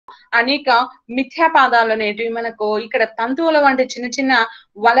అనేక మిథ్యాపాదాలు అనేటివి మనకు ఇక్కడ తంతువుల వంటి చిన్న చిన్న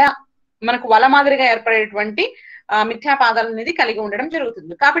మనకు వల మాదిరిగా ఏర్పడేటువంటి మిథ్యాపాదాలు అనేది కలిగి ఉండడం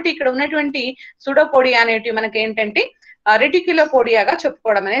జరుగుతుంది. కాబట్టి ఇక్కడ ఉన్నటువంటి సూడోపోడియా అనేటివి మనకి ఏంటంటే రెటిక్యులోపోడియాగా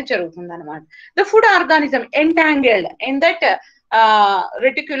చెప్పుకోవడం అనేది జరుగుతుంది అనమాట. The food organism entangled in that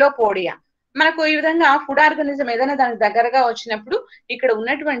reticulopodia. మనకు ఈ విధంగా ఫుడ్ ఆర్గానిజం ఏదైనా దానికి దగ్గరగా వచ్చినప్పుడు ఇక్కడ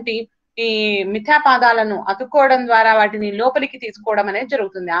ఉన్నటువంటి ఈ మిథ్యాపాదాలను అతుక్కోవడం ద్వారా వాటిని లోపలికి తీసుకోవడం అనేది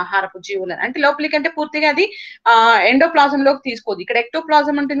జరుగుతుంది. ఆహారపు జీవులను అంటే లోపలికి అంటే పూర్తిగా అది ఎండోప్లాజం లోకి తీసుకోదు. ఇక్కడ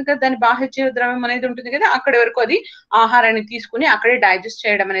ఎక్టోప్లాజం ఉంటుంది కదా, దాని బాహ్య జీవ ద్రవ్యం అనేది ఉంటుంది కదా, అక్కడి వరకు అది ఆహారాన్ని తీసుకుని అక్కడే డైజెస్ట్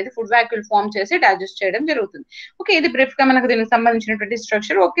చేయడం అనేది ఫుడ్ వాక్యూల్ ఫామ్ చేసి డైజెస్ట్ చేయడం జరుగుతుంది. ఓకే, ఇది బ్రీఫ్ గా మనకు దీనికి సంబంధించినటువంటి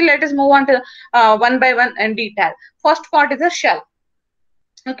structure. Okay, let us move on to one by one and detail. First part is the shell.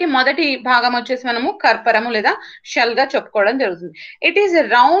 Okay, మొదటి భాగం వచ్చేసి మనము కర్పరము లేదా షెల్ గా చెప్పుకోవడం జరుగుతుంది. It is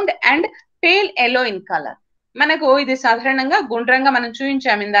round and pale yellow in colour. మనకు ఇది సాధారణంగా గుండ్రంగా మనం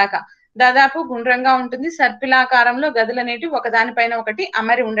చూపించాము ఇందాక, దాదాపు గుండ్రంగా ఉంటుంది. సర్పిలాకారంలో గదులు అనేటివి ఒకదానిపైన ఒకటి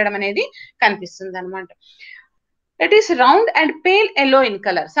అమరి ఉండడం అనేది కనిపిస్తుంది అనమాట. It is round and pale yellow in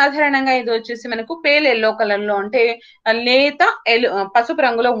colour. సాధారణంగా ఇది వచ్చేసి మనకు పేల్ ఎల్లో కలర్ లో అంటే లేత పసుపు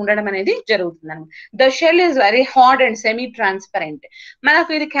రంగులో ఉండడం అనేది జరుగుతుంది అనమాట. The shell is very hard and semi transparent.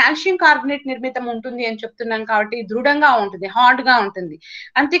 మనకు ఇది కాల్షియం కార్బోనేట్ నిర్మితం ఉంటుంది అని చెప్తున్నాం కాబట్టి దృఢంగా ఉంటుంది, హార్డ్ గా ఉంటుంది.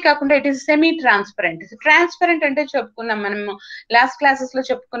 అంతేకాకుండా it is semi transparent. Transparent అంటే చెప్పుకున్నాం మనము లాస్ట్ క్లాసెస్ లో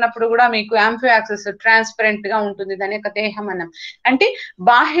చెప్పుకున్నప్పుడు కూడా, మీకు యాంఫియాక్సిస్ ట్రాన్స్పరెంట్ గా ఉంటుంది దాని యొక్క దేహం అన్నం. అంటే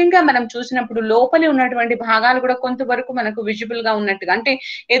బాహ్యంగా మనం చూసినప్పుడు లోపలి ఉన్నటువంటి భాగాలు కూడా కొంతవరకు మనకు విజిబుల్ గా ఉన్నట్టుగా, అంటే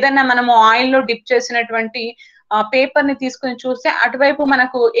ఏదన్నా మనము ఆయిల్ లో డిప్ చేసినటువంటి పేపర్ ని తీసుకుని చూస్తే అటువైపు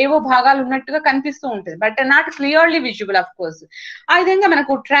మనకు ఏవో భాగాలు ఉన్నట్టుగా కనిపిస్తూ ఉంటుంది, but not clearly visible of course. ఆ విధంగా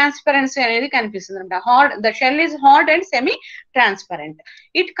మనకు ట్రాన్స్పరెన్సీ అనేది కనిపిస్తుంది అనమాట. Hard, the shell is hard and semi transparent.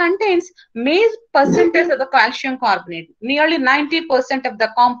 It contains maze percentage of the calcium carbonate. Nearly 90% of the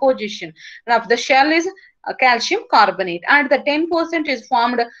composition of the shell is calcium carbonate and the 10% is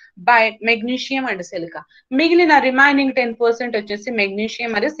formed by magnesium and silica. మిగిలిన remaining 10% వచ్చేసి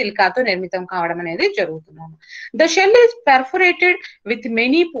magnesium మరియు సిలికాతో నిర్మితం కావడం అనేది జరుగుతుంది. The shell is perforated with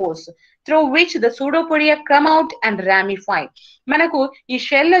many pores through which the pseudopodia come out and ramify. మనకు ఈ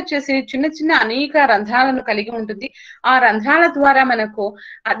shell వచ్చేసి చిన్న చిన్న అనేక రంధ్రాలను కలిగి ఉంటుంది. ఆ రంధ్రాల ద్వారా మనకు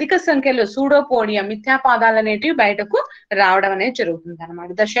అధిక సంఖ్యలో సూడోపోడియా మిథ్యాపాదాలు అనేటివి బయటకు రావడం అనేది జరుగుతుంది అనమాట.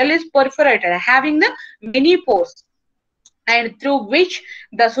 The shell is perforated having the many pores and through which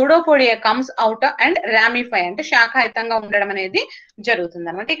the pseudopodia comes out and ramify అంటే శాఖాయుతంగా ఉండడం అనేది జరుగుతుంది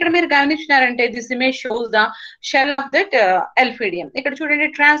అనమాట. ఇక్కడ మీరు గమనించినారంటే this image shows the shell of that elphidium. ఇక్కడ చూడండి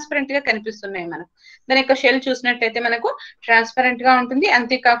ట్రాన్స్పరెంట్ గా కనిపిస్తున్నాయి మనకు. దాని యొక్క షెల్ చూసినట్టయితే మనకు ట్రాన్స్పరెంట్ గా ఉంటుంది,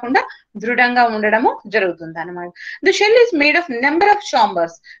 అంతేకాకుండా దృఢంగా ఉండడము జరుగుతుంది అనమాట. The shell is made of number of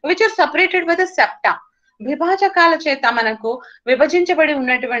chambers which are separated by the septa. విభాజకాల చేత మనకు విభజించబడి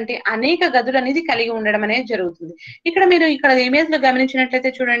ఉన్నటువంటి అనేక గదులు అనేది కలిగి ఉండడం అనేది జరుగుతుంది. ఇక్కడ మీరు ఇక్కడ ఇమేజ్ లో గమనించినట్లయితే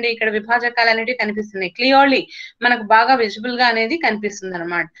చూడండి, ఇక్కడ విభాజకాలు అనేవి కనిపిస్తున్నాయి. క్లియర్లీ మనకు బాగా విజిబుల్ గా అనేది కనిపిస్తుంది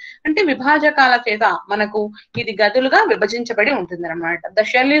అనమాట. అంటే విభాజకాల చేత మనకు ఇది గదులుగా విభజించబడి ఉంటుంది అనమాట. The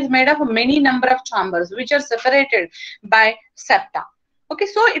shell is made of many number of chambers which are separated by septa. Okay,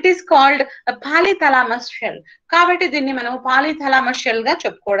 so it is called పాలిథలామస్ shell. కాబట్టి దీన్ని మనం పాలిథలామస్ షెల్ గా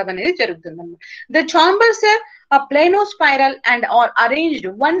చెప్పుకోవడం అనేది జరుగుతుంది. The chambers are ప్లేనోస్పైరల్ and are arranged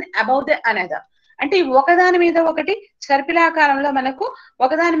one above the another. అంటే ఒకదాని మీద ఒకటి సర్పిలాకారంలో మనకు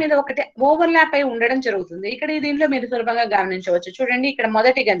ఒకదాని మీద ఒకటి ఓవర్లాప్ అయి ఉండడం జరుగుతుంది. ఇక్కడ దీంట్లో మీరు సులభంగా గమనించవచ్చు. చూడండి, ఇక్కడ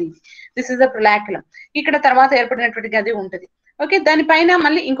మొదటి గది, దిస్ ఇస్ ద ప్రొలాక్యులం. ఇక్కడ తర్వాత ఏర్పడినటువంటి గది ఉంటుంది. ఓకే, దానిపైన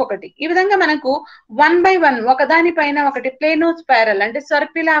మళ్ళీ ఇంకొకటి. ఈ విధంగా మనకు 1 by 1 ఒకదాని పైన ఒకటి ప్లేనోస్పైరల్ అంటే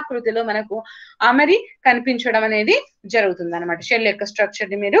సర్పిలాకృతిలో మనకు అమరి కనిపించడం అనేది జరుగుతుంది అనమాట. షెల్ యొక్క స్ట్రక్చర్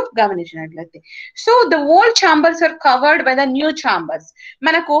ని మీరు గమనించినట్లయితే. So the old chambers are covered by the new chambers.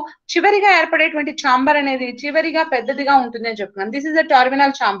 మనకు చివరిగా ఏర్పడేటువంటి చాంబర్ అనేది చివరిగా పెద్దదిగా ఉంటుంది అని చెప్తున్నాం. This is the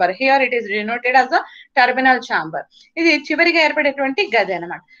terminal chamber. Here it is denoted as the terminal chamber. ఇది చివరిగా ఏర్పడేటువంటి గది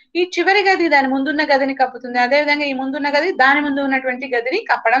అనమాట. ఈ చివరి గది దాని ముందున్న గదిని కప్పుతుంది, అదేవిధంగా ఈ ముందున్న గది దాని ముందు ఉన్నటువంటి గదిని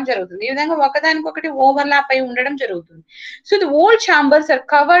కప్పడం జరుగుతుంది. ఈ విధంగా ఒకదానికొకటి ఓవర్లాప్ అయి ఉండడం జరుగుతుంది. So the old chambers are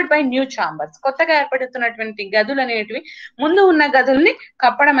covered by new chambers. కొత్తగా ఏర్పడుతున్నటువంటి గదులు అనేటివి ముందు ఉన్న గదుల్ని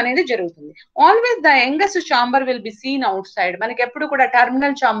కప్పడం అనేది జరుగుతుంది. Always the youngest chamber will be seen out side. మనకి ఎప్పుడు కూడా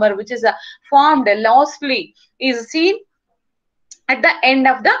terminal chamber which is formed lastly is seen at the end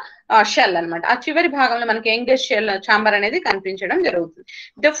of the shell అనమాట. ఆ చివరి భాగంలో మనకి యంగెస్ట్ షెల్ చాంబర్ అనేది కనిపించడం జరుగుతుంది.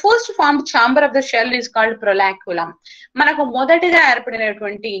 The first formed chamber of the shell is called ప్రొలాక్యులం. మనకు మొదటిగా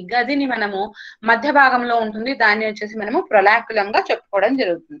ఏర్పడినటువంటి గదిని మనము మధ్య భాగంలో ఉంటుంది, దాన్ని వచ్చేసి మనము ప్రొలాక్యులం గా చెప్పుకోవడం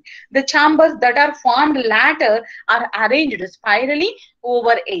జరుగుతుంది. The chambers that are formed later are arranged స్పైరలీ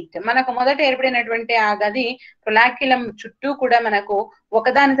 8. మనకు మొదట ఏర్పడినటువంటి ఆ గది ప్రొలాక్యులం చుట్టూ కూడా మనకు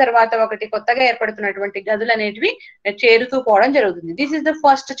ఒకదాని తర్వాత ఒకటి కొత్తగా ఏర్పడుతున్నటువంటి గదులు అనేటివి చేరుతూ పోవడం జరుగుతుంది. This is the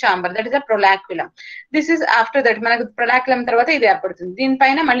first chamber, that is the ప్రొలాక్యులం. This is after that మనకు ప్రొలాక్యులం తర్వాత ఇది ఏర్పడుతుంది,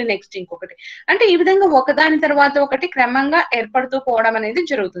 దీనిపైన మళ్ళీ నెక్స్ట్ ఇంకొకటి. అంటే ఈ విధంగా ఒకదాని తర్వాత ఒకటి క్రమంగా ఏర్పడుతూ పోవడం అనేది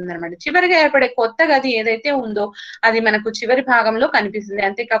జరుగుతుంది అనమాట. చివరిగా ఏర్పడే కొత్త గది ఏదైతే ఉందో అది మనకు చివరి భాగంలో కనిపిస్తుంది,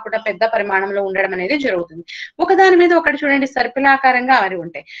 అంతేకాకుండా పెద్ద పరిమాణంలో ఉండడం అనేది జరుగుతుంది. ఒకదాని మీద ఒకటి చూడండి సర్పిలాకారంగా అవి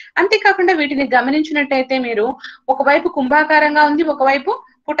ఉంటాయి. అంతేకాకుండా వీటిని గమనించినట్టయితే మీరు ఒకవైపు కుంభాకారంగా ఉంది, ఒకవైపు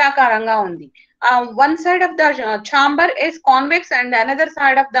పుటాకారంగా ఉంది. One side of the chamber is convex and another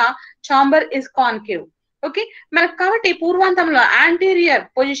side of the chamber is concave. Okay, మనకు కాబట్టి పూర్వాంతంలో యాంటీరియర్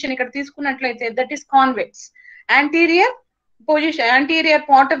పొజిషన్ ఇక్కడ తీసుకున్నట్లయితే that is convex. Anterior position, anterior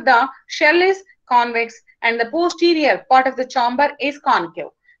part of the shell is convex and the posterior part of the chamber is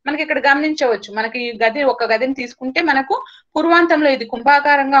concave. మనకి ఇక్కడ గమనించవచ్చు, మనకి గది ఒక గదిని తీసుకుంటే మనకు పూర్వాంతంలో ఇది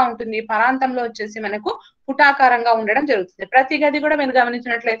కుంభాకారంగా ఉంటుంది, పరాంతంలో వచ్చేసి మనకు పుటాకారంగా ఉండడం జరుగుతుంది. ప్రతి గది కూడా మీరు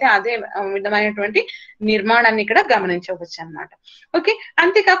గమనించినట్లయితే అదే విధమైనటువంటి నిర్మాణాన్ని ఇక్కడ గమనించవచ్చు అనమాట. ఓకే,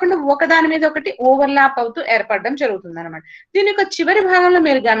 అంతేకాకుండా ఒకదాని మీద ఒకటి ఓవర్లాప్ అవుతూ ఏర్పడడం జరుగుతుంది అనమాట. దీని యొక్క చివరి భాగంలో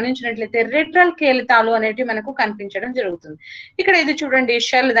మీరు గమనించినట్లయితే రెట్రల్ కేలితాలు అనేటివి మనకు కనిపించడం జరుగుతుంది. ఇక్కడ ఇది చూడండి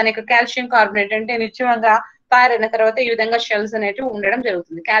షెల్, దాని యొక్క కాల్షియం కార్బోనేట్ అంటే నిశ్చయంగా తయారైన తర్వాత ఈ విధంగా షెల్స్ అనేటివి ఉండడం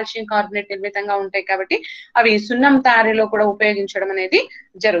జరుగుతుంది. కాల్షియం కార్బోనేట్ నిర్మితంగా ఉంటాయి కాబట్టి అవి సున్నం తయారీలో కూడా ఉపయోగించడం అనేది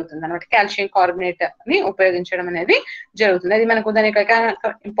జరుగుతుంది అనమాట. కాల్షియం కార్బోనేట్ ని ఉపయోగించడం అనేది జరుగుతుంది, అది మనకు దాని యొక్క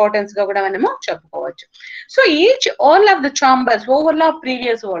ఇంపార్టెన్స్ గా కూడా మనము చెప్పుకోవచ్చు. So each all of the chambers overlap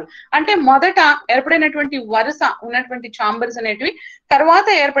previous wall, అంటే మొదట ఏర్పడినటువంటి వరుస ఉన్నటువంటి చాంబర్స్ అనేటివి తర్వాత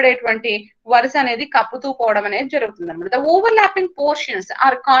ఏర్పడేటువంటి వరుస అనేది కప్పుతూ పోవడం అనేది జరుగుతుంది అనమాట. The overlapping portions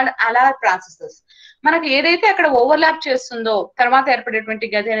are called అలార్ processes. మనకి ఏదైతే అక్కడ ఓవర్లాప్ చేస్తుందో తర్వాత ఏర్పడేటువంటి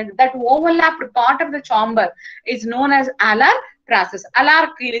గది అనేది that overlapped part of the chamber is known as అలార్ process. అలార్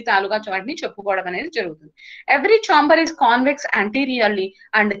కీలితాలుగా వాటిని చెప్పుకోవడం అనేది జరుగుతుంది. Every chamber is convex యాంటీరియర్లీ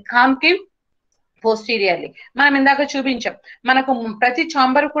and concave పోస్టీరియర్లీ. మనం ఇందాక చూపించాం, మనకు ప్రతి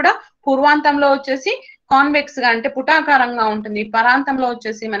చాంబర్ కూడా పూర్వాంతంలో వచ్చేసి కాన్వెక్స్ గా అంటే పుటాకారంగా ఉంటుంది, పరాంతంలో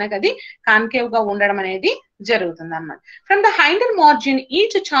వచ్చేసి మనకి అది కాన్కేవ్ గా ఉండడం అనేది జరుగుతుంది అన్నమాట. From the హైండర్ margin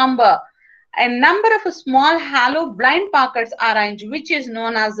each chamber a number of small hollow blind pockets are arranged which is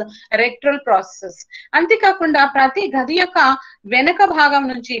known as rectal process. అంతేకాకుండా ప్రతి గది యొక్క వెనక భాగం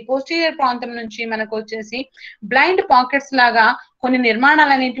నుంచి పోస్టీరియర్ ప్రాంతం నుంచి మనకు వచ్చేసి బ్లైండ్ పాకెట్స్ లాగా కొన్ని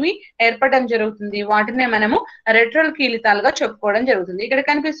నిర్మాణాలు అనేటివి ఏర్పడడం జరుగుతుంది. వాటినే మనము రెట్రల్ కీలితాలుగా చెప్పుకోవడం జరుగుతుంది. ఇక్కడ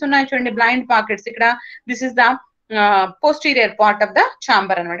కనిపిస్తున్నాయి చూడండి బ్లైండ్ పాకెట్స్. ఇక్కడ this is the posterior part of the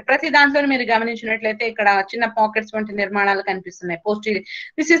chamber అనమాట. ప్రతి దాంట్లో మీరు గమనించినట్లయితే ఇక్కడ చిన్న పాకెట్స్ వంటి నిర్మాణాలు కనిపిస్తున్నాయి. Posterior,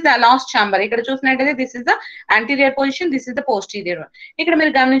 this is the last chamber. ఇక్కడ చూసినట్లయితే this is the anterior position, this is the posterior. ఇక్కడ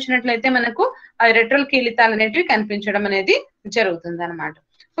మీరు గమనించినట్లయితే మనకు రెట్రల్ కీలితాలు అనేటివి కనిపించడం అనేది జరుగుతుంది అనమాట.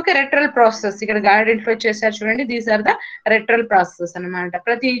 ఓకే, రెట్రల్ ప్రాసెస్ ఇక్కడ ఐడెంటిఫై చేశారు చూడండి, దీస్ ఆర్ ద రెట్రల్ ప్రాసెస్ అనమాట.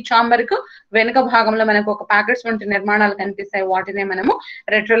 ప్రతి చాంబర్ కు వెనుక భాగంలో మనకు ఒక ప్యాకెట్స్ వంటి నిర్మాణాలు కనిపిస్తాయి, వాటినే మనము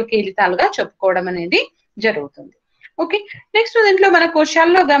రెట్రల్ కీలితాలుగా చెప్పుకోవడం అనేది జరుగుతుంది. ఓకే, నెక్స్ట్ దీంట్లో మనకు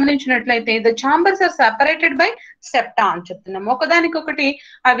షెల్ లో గమనించినట్లయితే the chambers are separated by septa అని చెప్తున్నాం. ఒకదానికొకటి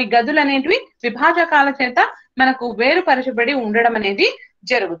అవి గదులు అనేటివి విభాజకాల చేత మనకు వేరుపరచబడి ఉండడం అనేది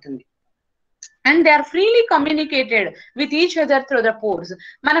జరుగుతుంది. And they are freely communicated with each other through the pores.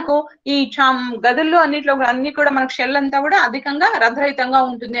 మనకు ఈ గదుల్లో అన్నిట్లో అన్ని కూడా మనకు షెల్ అంతా కూడా అధికంగా రంధ్రహితంగా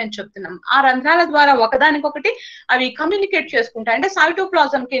ఉంటుంది అని చెప్తున్నాం. ఆ రంధ్రాల ద్వారా ఒకదానికొకటి అవి కమ్యూనికేట్ చేసుకుంటాయి. అంటే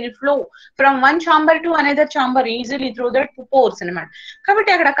cytoplasm can flow from one chamber to another chamber easily through that pores అనమాట.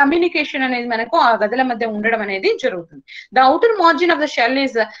 కాబట్టి అక్కడ కమ్యూనికేషన్ అనేది మనకు ఆ గదుల మధ్య ఉండడం అనేది జరుగుతుంది. The outer margin of the shell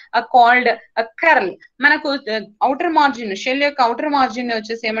is called curl. మనకు అవుటర్ మార్జిన్, షెల్ యొక్క అవుటర్ మార్జిన్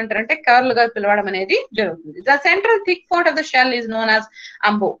వచ్చేసి ఏమంటారంటే కర్ల్ గా పిలవడం అనేది జరుగుతుంది. The central thick part of the shell is known as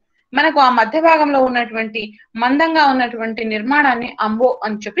అంబో. మనకు ఆ మధ్య భాగంలో ఉన్నటువంటి మందంగా ఉన్నటువంటి నిర్మాణాన్ని అంబో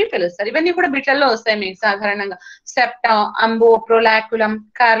అని చెప్పి పిలుస్తారు. ఇవన్నీ కూడా బిట్లలో వస్తాయి మీకు సాధారణంగా. Septa, అంబో, ప్రొలాక్యులం,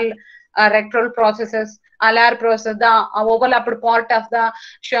 curl, rectal processes, అలార్ process. The overlapped part of the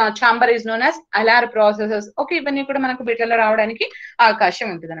chamber is known as అలార్ processes. Okay, ఇవన్నీ కూడా మనకు బిట్లలో రావడానికి అవకాశం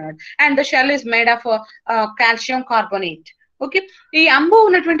ఉంటుంది అనమాట. And the shell is made of calcium carbonate. Okay, ఈ అంబు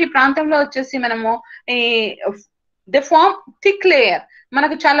ఉన్నటువంటి ప్రాంతంలో వచ్చేసి మనము ఈ ద ఫార్మ్ థిక్ లేయర్.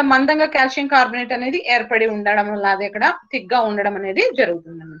 మనకు చాలా మందంగా కాల్షియం కార్బోనేట్ అనేది ఏర్పడి ఉండడం వల్ల అది అక్కడ థిక్ గా ఉండడం అనేది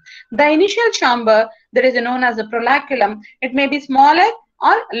జరుగుతుంది. The initial chamber that is known as the ప్రొలాక్యులం. It may be smaller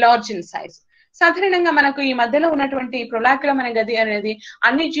are large in size. సాధారణంగా మనకు ఈ మధ్యలో ఉన్నటువంటి ప్రొలాక్యులం అనే గది అనేది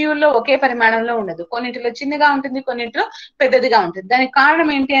అన్ని జీవుల్లో ఒకే పరిమాణంలో ఉండదు. కొన్నిటిలో చిన్నగా ఉంటుంది, కొన్నిటిలో పెద్దదిగా ఉంటుంది. దానికి కారణం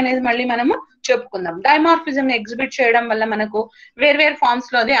ఏంటి అనేది మళ్ళీ మనము చెప్పుకుందాం. డైమార్ఫిజం ని ఎగ్జిబిట్ చేయడం వల్ల మనకు వేర్వేరు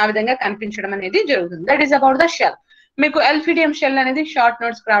ఫార్మ్స్ లో అది ఆ విధంగా కనిపించడం అనేది జరుగుతుంది. That is about the shell. మీకు ఎల్ఫిడియం షెల్ అనేది షార్ట్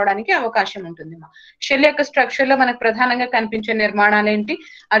నోట్స్ రావడానికి అవకాశం ఉంటుంది. షెల్ యొక్క స్ట్రక్చర్ లో మనకు ప్రధానంగా కనిపించే నిర్మాణాలు ఏంటి,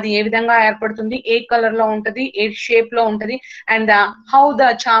 అది ఏ విధంగా ఏర్పడుతుంది, ఏ కలర్ లో ఉంటది, ఏ షేప్ లో ఉంటది, and how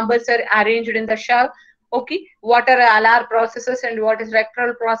the chambers are arranged in the shell. Okay, what are alar processes and what is rectal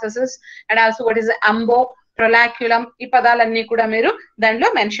processes, and also what is ambo, ప్రొలాక్యులం, ఈ పదాలన్నీ కూడా మీరు దానిలో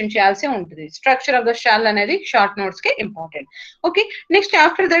మెన్షన్ చేయాల్సి ఉంటుంది. స్ట్రక్చర్ ఆఫ్ ద షెల్ అనేది షార్ట్ నోట్స్ కి important. Okay, next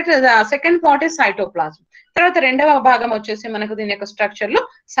after that second part is cytoplasm. తర్వాత రెండవ భాగం వచ్చేసి మనకు దీని యొక్క స్ట్రక్చర్ లో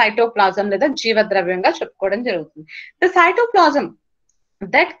సైటోప్లాజం లేదా జీవద్రవ్యంగా చెప్పుకోవడం జరుగుతుంది. The cytoplasm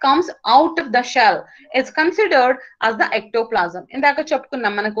that comes out of the shell is considered as the ectoplasm. ఇందాక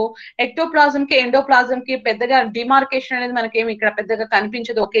చెప్పుకున్నాం మనకు ఎక్టోప్లాజం కి ఎండోప్లాజం కి పెద్దగా డిమార్కేషన్ అనేది మనకేమి ఇక్కడ పెద్దగా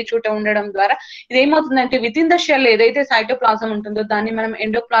కనిపించదు ఒకే చోట ఉండడం ద్వారా. ఇది ఏమవుతుందంటే విత్ ఇన్ ద షెల్ ఏదైతే సైటోప్లాజం ఉంటుందో దాన్ని మనం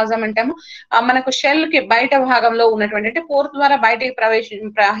ఎండోప్లాజం అంటాము. మనకు షెల్ కి బయట భాగంలో ఉన్నటువంటి అంటే పోర్ ద్వారా బయటకి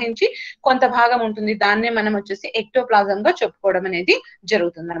ప్రవహించి కొంత భాగం ఉంటుంది, దాన్నే మనం వచ్చేసి ఎక్టోప్లాజం గా చెప్పుకోవడం అనేది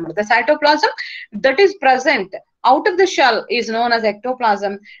జరుగుతుంది అనమాట. The cytoplasm that is present out of the shell is known as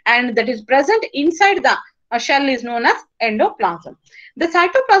ectoplasm, and that is present inside the shell is known as endoplasm. The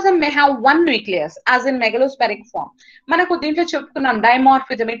cytoplasm may have one nucleus as in megalospheric form. మనకు దీంట్లో చెప్పుకున్నాం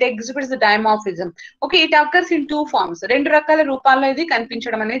dimorphism, it exhibits the dimorphism. Okay, it occurs in two forms. రెండు రకాల రూపాల్లో ఇది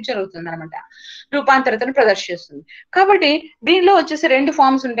కనిపించడం అనేది జరుగుతుంది అనమాట, రూపాంతరతను ప్రదర్శిస్తుంది. కాబట్టి దీనిలో వచ్చేసి రెండు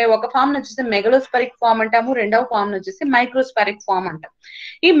ఫార్మ్స్ ఉంటాయి. ఒక ఫామ్ వచ్చేసి మెగలోస్పెరిక్ ఫామ్ అంటాము, రెండవ ఫామ్ వచ్చేసి మైక్రోస్పెరిక్ ఫామ్ అంటాం.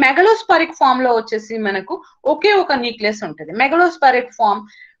 ఈ మెగలోస్పెరిక్ ఫామ్ లో వచ్చేసి మనకు ఒకే ఒక న్యూక్లియస్ ఉంటుంది. Megalospheric form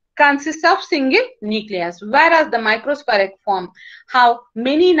consists of single nucleus, whereas the microsporic form have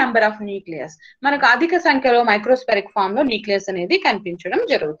many number of nucleus. మనకు అధిక సంఖ్యలో మైక్రోస్పెరిక్ ఫామ్ లో న్యూక్లియస్ అనేది కనిపించడం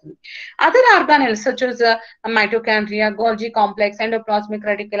జరుగుతుంది. Other organelles such as mitochondria, Golgi complex, endoplasmic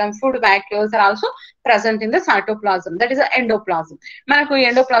reticulum, food vacuoles are also present in the cytoplasm, that is the endoplasm. మనకు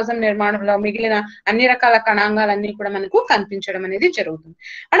endoplasm నిర్మాణంలో మిగిలిన అన్ని రకాల కణాంగాలన్నీ కూడా మనకు కనిపించడం అనేది జరుగుతుంది.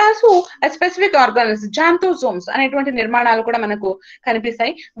 అండ్ ఆల్సో స్పెసిఫిక్ ఆర్గానెల్స్ జాంతోజోమ్స్ అనేటువంటి నిర్మాణాలు కూడా మనకు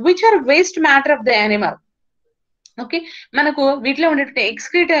కనిపిస్తాయి, which are waste matter of the animal. Okay, మనకు వీటిలో ఉండేటువంటి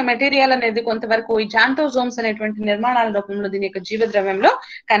ఎక్స్క్రీట్ మెటీరియల్ అనేది కొంతవరకు ఈ జాంతోజోమ్స్ అనేటువంటి నిర్మాణాల రూపంలో దీని యొక్క జీవద్రవ్యంలో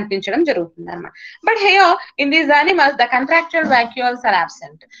కనిపించడం జరుగుతుంది అనమాట. But here in these animals the కంట్రాక్టల్ vacuoles are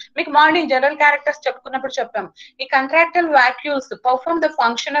absent. మీకు మార్నింగ్ జనరల్ క్యారెక్టర్స్ చెప్పుకున్నప్పుడు చెప్పాం, ఈ కంట్రాక్టల్ vacuoles perform the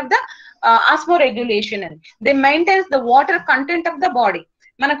function of the ఆస్మోరెగ్యులేషన్ అని. They maintains the water content of the body.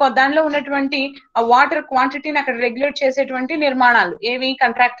 మనకు దానిలో ఉన్నటువంటి వాటర్ క్వాంటిటీని అక్కడ రెగ్యులేట్ చేసేటువంటి నిర్మాణాలు ఏవి,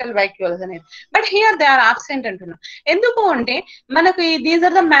 కంట్రాక్టల్ వాక్యూల్స్ అనేది. But here they are absent అంటున్నాం. ఎందుకు అంటే మనకు these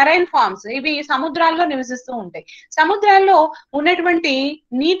are the marine forms, ఇవి సముద్రాల్లో నివసిస్తూ ఉంటాయి. సముద్రాల్లో ఉన్నటువంటి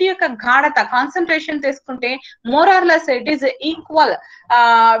నీటి యొక్క గాఢత కాన్సన్ట్రేషన్ తీసుకుంటే more or less it is equal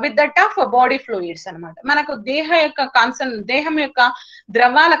with that of body fluids అనమాట. మనకు దేహం యొక్క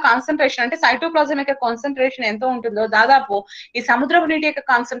ద్రవాల కాన్సన్ట్రేషన్ అంటే సైటోప్లాజం యొక్క కాన్సన్ట్రేషన్ ఎంత ఉంటుందో దాదాపు ఈ సముద్రపు నీటి యొక్క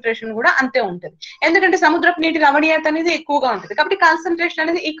కాన్సన్ట్రేషన్ కూడా అంతే ఉంటుంది. ఎందుకంటే సముద్రపు నీటి లవణీయత అనేది ఎక్కువగా ఉంటుంది కాబట్టి కాన్సన్ట్రేషన్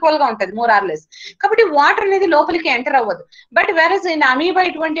అనేది ఈక్వల్ గా ఉంటుంది మోర్ ఆర్ లెస్. కాబట్టి వాటర్ అనేది లోపలికి ఎంటర్ అవ్వదు. బట్ వెరస్ ఇన్ అమీబా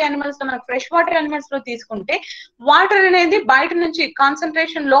ఇటువంటి యానిమల్స్ లో మనకు ఫ్రెష్ వాటర్ యానిమల్స్ లో తీసుకుంటే వాటర్ అనేది బయట నుంచి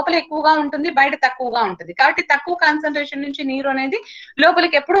కాన్సన్ట్రేషన్ లోపల ఎక్కువగా ఉంటుంది, బయట తక్కువగా ఉంటుంది. కాబట్టి తక్కువ కాన్సన్ట్రేషన్ నుంచి నీరు అనేది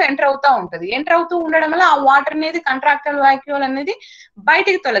లోపలికి ఎప్పుడు ఎంటర్ అవుతూ ఉంటుంది. ఎంటర్ అవుతూ ఉండడం వల్ల ఆ వాటర్ అనేది కంట్రాక్టల్ వాక్యూల్ అనేది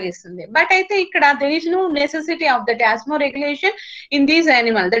బయటికి తొలగిస్తుంది. బట్ అయితే ఇక్కడ there is no necessity of that osmoregulation in these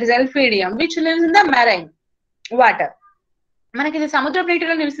animals, that is Elphedium, which lives in the marine water. మనకి ఇది సముద్రపు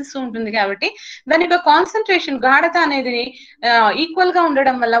నీటిలో నివసిస్తూ ఉంటుంది కాబట్టి దాని యొక్క కాన్సన్ట్రేషన్ గాఢత అనేది ఈక్వల్ గా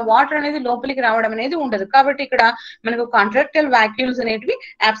ఉండడం వల్ల వాటర్ అనేది లోపలికి రావడం అనేది ఉండదు. కాబట్టి ఇక్కడ మనకు కాంట్రాక్టల్ వాక్యూల్స్ అనేటివి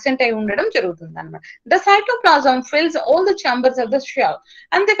అబ్సెంట్ అయి ఉండడం జరుగుతుంది అనమాట. The cytoplasm fils all the chambers of the shell.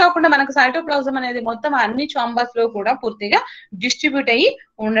 అంతేకాకుండా మనకు సైటోప్లాజం అనేది మొత్తం అన్ని చాంబర్స్ లో కూడా పూర్తిగా డిస్ట్రిబ్యూట్ అయ్యి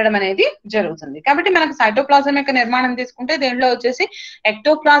ఉండడం అనేది జరుగుతుంది. కాబట్టి మనకు సైటోప్లాజం యొక్క నిర్మాణం తీసుకుంటే దీనిలో వచ్చేసి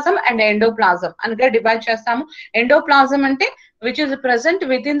ఎక్టోప్లాజం అండ్ ఎండోప్లాజం అనగా డివైడ్ చేస్తాము. ఎండోప్లాజం అంటే which is present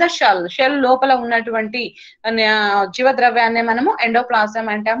within the shell, shell లోపల ఉన్నటువంటి జీవద్రవ్యాన్ని మనము ఎండోప్లాజం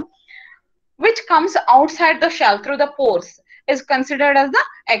అంటాము. which comes outside the shell through the pores is considered as the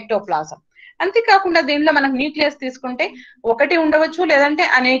ectoplasm. అంతేకాకుండా దీనిలో మనకు న్యూక్లియస్ తీసుకుంటే ఒకటి ఉండవచ్చు లేదంటే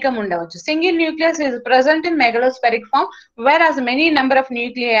అనేకం ఉండవచ్చు. Single nucleus is present in megalospheric form, whereas many number of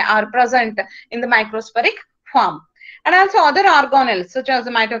nuclei are present in the microspheric form. And also other organelles such as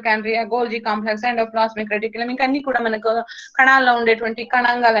mitochondria, గోల్జీ complex, endoplasmic reticulum, ఇంకా అన్ని కూడా మనకు కణాల్లో ఉండేటువంటి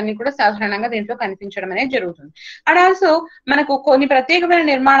కణాంగాలన్నీ కూడా సాధారణంగా దీంట్లో కనిపించడం అనేది జరుగుతుంది. అండ్ ఆల్సో మనకు కొన్ని ప్రత్యేకమైన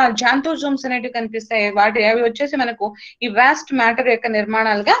నిర్మాణాలు జాంతోజోమ్స్ అనేవి కనిపిస్తాయి. అవి వచ్చేసి మనకు ఈ వాస్ట్ మ్యాటర్ యొక్క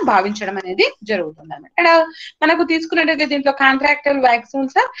నిర్మాణాలుగా భావించడం అనేది జరుగుతుంది అన్నమాట. అండ్ మనకు తీసుకున్నట్టయితే దీంట్లో కాంట్రాక్టైల్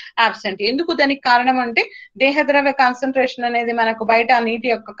వ్యాక్సిన్స్ ఆర్ అబ్సెంట్. ఎందుకు దానికి కారణం అంటే దేహద్రవ్య కాన్సన్ట్రేషన్ అనేది మనకు బయట నీటి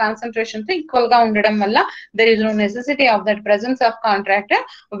యొక్క కాన్సన్ట్రేషన్ తో ఈక్వల్ గా ఉండడం వల్ల there is no necessity of that presence of contractile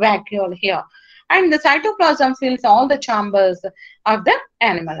vacuole here. And the cytoplasm fills all the chambers of the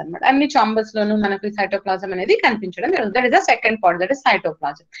animal అన్నమాట. అన్ని chambers లోనూ మనకు cytoplasm అనేది కనిపించడం జరుగుతుంది. That is the second part, that is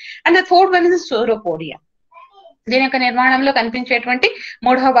cytoplasm. And the third one is sauropodia. దీని యొక్క నిర్మాణంలో కనిపించేటువంటి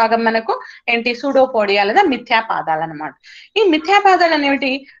మూడవ భాగం మనకు ఏంటి, సూడోపోడియా లేదా మిథ్యాపాదాలు అన్నమాట. ఈ మిథ్యాపాదాలు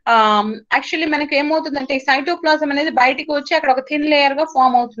అనేవి యాక్చువల్లీ మనకి ఏమవుతుందంటే ఈ సైటోప్లాజం అనేది బయటికి వచ్చి అక్కడ ఒక థిన్ లేయర్ గా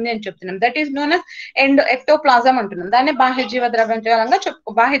ఫామ్ అవుతుంది అని చెప్తున్నాం. That is known as ectoplasm అంటున్నాం. దాన్ని బాహ్యజీవ ద్రవ్యంగా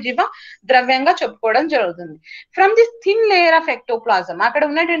చెప్పుకోవడం జరుగుతుంది. From this thin layer of ectoplasm, అక్కడ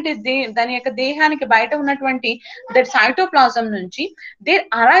ఉన్నటువంటి దాని యొక్క దేహానికి బయట ఉన్నటువంటి దట్ సైటోప్లాజం నుంచి there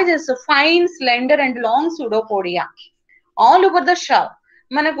arises fine, slender and long pseudopodia all over the shell.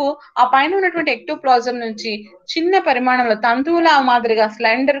 మనకు ఆ పైన ఉన్నటువంటి ఎక్టోప్లాజం నుంచి చిన్న పరిమాణంలో తంతువుల మాదిరిగా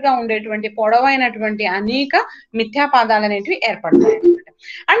స్లెండర్ గా ఉండేటువంటి పొడవైనటువంటి అనేక మిథ్యాపాదాలు అనేటివి ఏర్పడతాయి.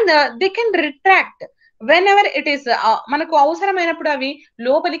 And they can retract whenever it is మనకు అవసరమైనప్పుడు అవి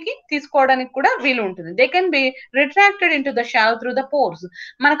లోపలికి తీసుకోవడానికి కూడా వీలు ఉంటుంది. They can be retracted in to the shell through the pores.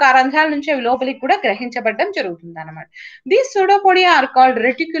 మనకు ఆ రంధ్రాల నుంచి అవి లోపలికి కూడా గ్రహించబడడం జరుగుతుంది అనమాట. These pseudopodia are called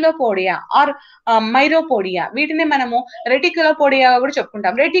reticulopodia are మైరోపోడియా. వీటిని మనము రెటిక్యులోపోడియా కూడా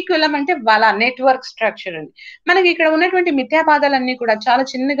చెప్పుకుంటాం. రెటిక్యులం అంటే వల, నెట్వర్క్ స్ట్రక్చర్ అని. మనకి ఇక్కడ ఉన్నటువంటి మిథ్యాపాదాలన్నీ కూడా చాలా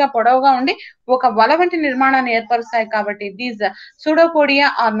చిన్నగా పొడవుగా ఉండి ఒక వల వంటి నిర్మాణాన్ని ఏర్పరుస్తాయి. కాబట్టి these pseudopodia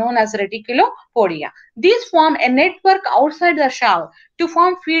are known as reticulopodia. These form a network outside the shell to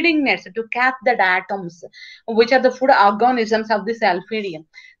form feeding nets to catch the atoms which are the food organisms of this Elphedium.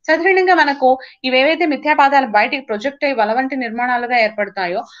 సాధారణంగా మనకు ఇవేవైతే మిథ్యాపాదాలు బయటికి ప్రొజెక్ట్ అయ్యి వలవంటి నిర్మాణాలుగా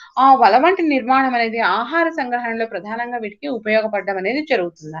ఏర్పడతాయో ఆ వలవంటి నిర్మాణం అనేది ఆహార సంగ్రహణలో ప్రధానంగా వీటికి ఉపయోగపడడం అనేది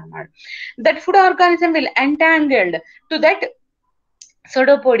జరుగుతుంది అన్నమాట. That food organism will entangled to that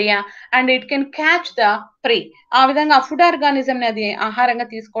pseudopodia and it can catch the ప్రే. ఆ విధంగా ఫుడ్ ఆర్గానిజం అది ఆహారంగా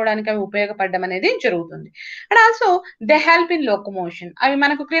తీసుకోవడానికి అవి ఉపయోగపడడం అనేది జరుగుతుంది. And also they help in locomotion. అవి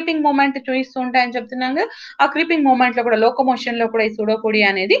మనకు క్రీపింగ్ మూమెంట్ చూపిస్తూ ఉంటాయని చెప్తున్నాం కదా, ఆ క్రీపింగ్ మూమెంట్ లో కూడా లోకోమోషన్ లో కూడా ఈ సూడోపోడియా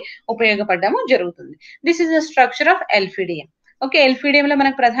అనేది ఉపయోగపడము జరుగుతుంది. This is the structure of ఎల్ఫిడియం. Okay, ఎల్ఫిడియం లో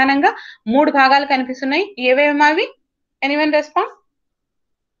మనకు ప్రధానంగా 3 భాగాలు కనిపిస్తున్నాయి. ఏవేమి అవి? Anyone respond?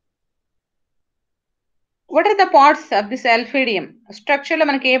 What are the parts of this Elphedium? Structure లో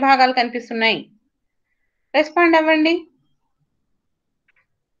మనకి ఏ భాగాలు కనిపిస్తున్నాయి? రెస్పాండ్ అవ్వండి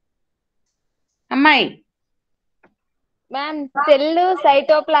అమ్మాయి. Ma'am cell,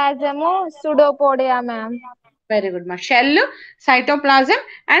 cytoplasm, pseudopodia ma'am. Very good మా. షెల్, సైటోప్లాజం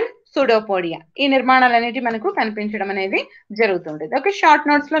అండ్ సూడోపోడియా ఈ నిర్మాణాలు అనేవి మనకు కనిపించడం అనేది జరుగుతుంటుంది. ఓకే, షార్ట్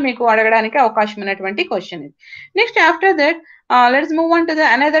నోట్స్ లో మీకు అడగడానికి అవకాశం ఉన్నటువంటి క్వశ్చన్ ఇది. Next after that let's move on to the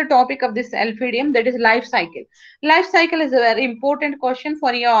another topic of this Elphedium, that is life cycle. Life cycle is a very important question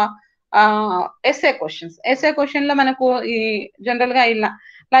for your essay questions. Essay question లో మనకు ఈ general గా ఇలా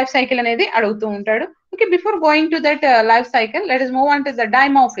life cycle అనేది అడుగుతూ ఉంటాడు. Okay, before going to that life cycle let us move on to the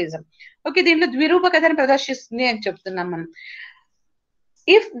dimorphism. Okay, దీంట్లో ద్విరూపకతను ప్రదర్శిస్తుంది అని చెప్తున్నాం మనం.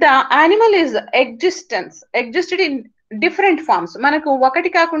 If the animal is existed in different forms, మనకు ఒకటి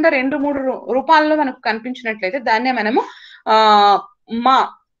కాకుండా 2-3 రూపాల్లో మనకు కనిపించినట్లయితే దాన్నే మనము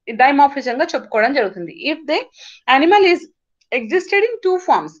డైమార్ఫిజం గా చెప్పుకోవడం జరుగుతుంది. If the animal is existed in 2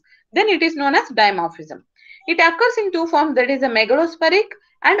 forms, then it is known as dimorphism. It occurs in 2 forms, that is a megalospheric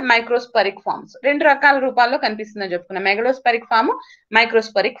and microspheric forms. 2 రకాల రూపాల్లో కనిపిస్తుందని చెప్పుకున్నాం, megalospheric form,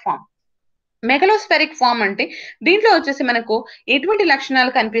 microspheric form. Megalospheric form అంటే దీంట్లో వచ్చేసి మనకు ఎటువంటి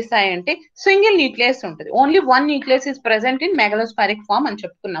లక్షణాలు కనిపిస్తాయంటే సింగిల్ న్యూక్లియస్ ఉంటుంది. Only 1 nucleus is present in megalospheric form అని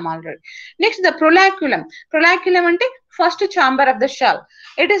చెప్పుకున్నాం ఆల్రెడీ. Next the ప్రొలాక్యులం. ప్రొలాక్యులం అంటే first chamber of the shell.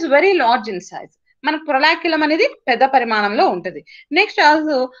 It is very large in size. మనకు ప్రొలాక్యులం అనేది పెద్ద పరిమాణంలో ఉంటుంది. Next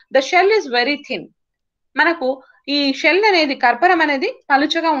also the shell is very thin. మనకు ఈ షెల్ అనేది కర్పరం అనేది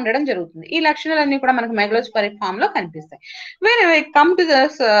పలుచగా ఉండడం జరుగుతుంది. ఈ లక్షణాలన్నీ కూడా మనకు మెగలోస్పెరిక్ ఫామ్ లో కనిపిస్తాయి. when we come to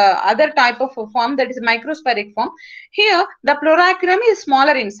this other type of form, that is microspheric form, here the proraculum is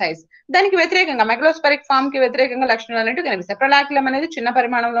smaller in size. దానికి వ్యతిరేకంగా మెగలోస్పెరిక్ ఫామ్ కి వ్యతిరేకంగా లక్షణాలు అనేవి కనిపిస్తాయి. ప్రొలాక్యులం అనేది చిన్న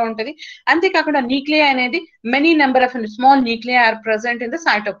పరిమాణంలో ఉంటుంది. అంతేకాకుండా న్యూక్లియా అనేది many number of small nuclei are present in the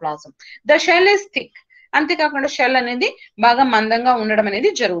cytoplasm. The shell is thick. అంతేకాకుండా షెల్ అనేది బాగా మందంగా ఉండడం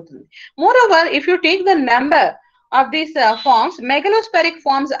అనేది జరుగుతుంది. More over if you take the number of these forms, megalospheric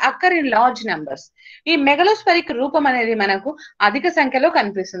forms occur in large numbers. ఈ megalospheric రూపం అనేది మనకు అధిక సంఖ్యలో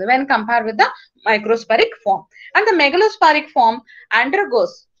కనిపిస్తుంది when compared with the microspheric form. And the megalospheric form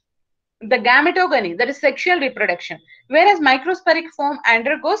undergoes the gametogeny, that is sexual reproduction, whereas microspheric form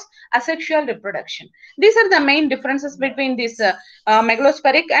undergoes asexual reproduction. These are the main differences between this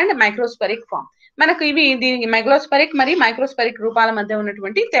megalospheric and microspheric form. మనకు ఇవి దీనికి megalospheric మరియు microspheric రూపాల మధ్య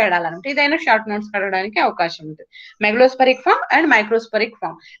ఉన్నటువంటి తేడాలు అనమాట. ఇదైనా షార్ట్ నోట్స్ కడగడానికి అవకాశం ఉంటుంది. Megalospheric form and microspheric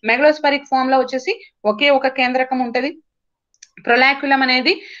form. Megalospheric form లో వచ్చేసి ఒకే ఒక కేంద్రకం ఉంటది, ప్రొలాక్యులం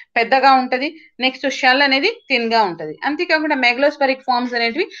అనేది పెద్దగా ఉంటది, నెక్స్ట్ షెల్ అనేది థిన్ గా ఉంటది. అంతేకాకుండా మెగలోస్పెరిక్ ఫార్మ్స్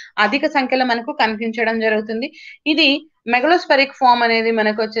అనేటివి అధిక సంఖ్యలో మనకు కనిపించడం జరుగుతుంది. ఇది మెగలోస్పెరిక్ ఫామ్ అనేది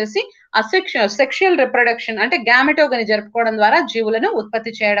మనకు వచ్చేసి సెక్షువల్ రిప్రొడక్షన్ అంటే గ్యామెటోగని జరుపుకోవడం ద్వారా జీవులను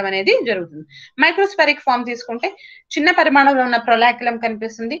ఉత్పత్తి చేయడం అనేది జరుగుతుంది. మైక్రోస్పెరిక్ ఫామ్ తీసుకుంటే చిన్న పరిమాణంలో ఉన్న ప్రొలాక్యులం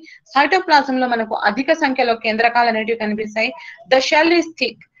కనిపిస్తుంది. సైటోప్లాజం లో మనకు అధిక సంఖ్యలో కేంద్రకాలు అనేటివి కనిపిస్తాయి. ద షెల్ ఈస్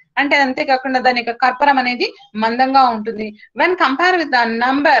థిక్ అంటే అంతేకాకుండా దాని యొక్క కర్పరం అనేది మందంగా ఉంటుంది. when compared with the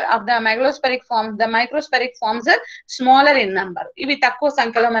number of the megalospheric forms, the microspheric forms are smaller in number. ఇవి తక్కువ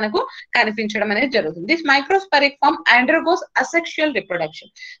సంఖ్యలో మనకు కనిపించడం అనేది జరుగుతుంది. this microspheric form undergoes asexual reproduction.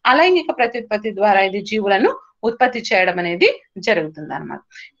 అలైంగిక ప్రత్యుత్పత్తి ద్వారా ఇది జీవులను ఉత్పత్తి చేయడం అనేది జరుగుతుంది అన్నమాట.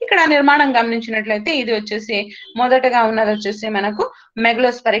 ఇక్కడ నిర్మాణం గమనించినట్లయితే ఇది వచ్చేసి మొదటగా ఉన్నది వచ్చేసి మనకు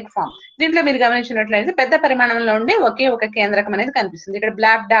మెగలోస్పెరిక్ ఫామ్. దీంట్లో మీరు గమనించినట్లయితే పెద్ద పరిమాణంలో ఉండే ఒకే ఒక కేంద్రకం అనేది కనిపిస్తుంది. ఇక్కడ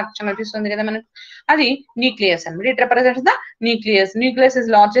బ్లాక్ డార్క్ కనిపిస్తుంది కదా మనకు, అది న్యూక్లియస్ అన్నమాట. It represents the nucleus. Nucleus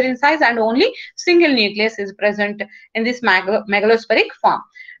is larger in size and only single nucleus is present in this megalospheric form.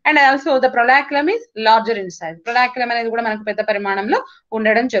 And also the ప్రొలాక్యులం is larger in size. ప్రొలాక్యులం అనేది కూడా మనకు పెద్ద పరిమాణంలో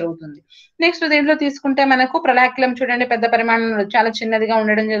ఉండడం జరుగుతుంది. నెక్స్ట్ దీంట్లో తీసుకుంటే మనకు ప్రొలాక్యులం చూడండి పెద్ద పరిమాణంలో చాలా చిన్నదిగా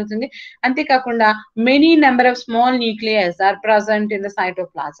ఉండడం జరుగుతుంది. అంతేకాకుండా many number of small nucleus are present in the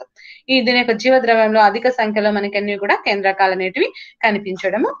cytoplasm. ఈ దీని యొక్క జీవద్రవ్యంలో అధిక సంఖ్యలో మనకి అన్ని కూడా కేంద్రకాలు అనేటివి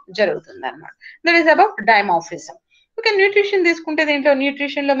కనిపించడము జరుగుతుంది అన్నమాట. That is about dimorphism. Okay, nutrition తీసుకుంటే దీంట్లో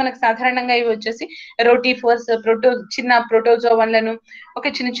న్యూట్రిషన్ లో మనకు సాధారణంగా ఇవి వచ్చేసి రోటిఫోర్స్, చిన్న ప్రోటోజోవన్లను,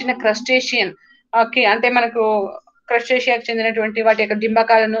 ఓకే, చిన్న చిన్న క్రస్టేషియన్, ఓకే, అంటే మనకు క్రస్టేషియాకి చెందినటువంటి వాటి యొక్క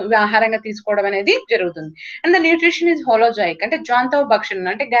డింబకాలను ఆహారంగా తీసుకోవడం అనేది జరుగుతుంది. అండ్ ద న్యూట్రిషన్ ఇస్ హోలోజాయిక్ అంటే జాంతవ భక్షణ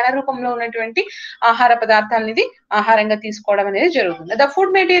అంటే ఘన రూపంలో ఉన్నటువంటి ఆహార పదార్థాలను ఇది ఆహారంగా తీసుకోవడం అనేది జరుగుతుంది. The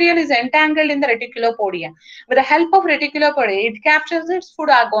food material is entangled in the reticulopodia. With the help of reticulopodia it captures it's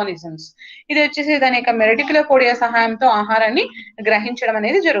food organisms. ఇది వచ్చేసి దాని యొక్క రెటిక్యులోపోడియా సహాయంతో ఆహారాన్ని గ్రహించడం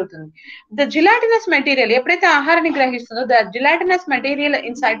అనేది జరుగుతుంది. ద జిలాటినస్ మెటీరియల్ ఎప్పుడైతే ఆహారాన్ని గ్రహిస్తుందో the gelatinous material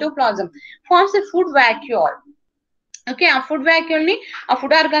in cytoplasm forms a food vacuole. Okay, ఆ ఫుడ్ వాక్యూల్ ని ఆ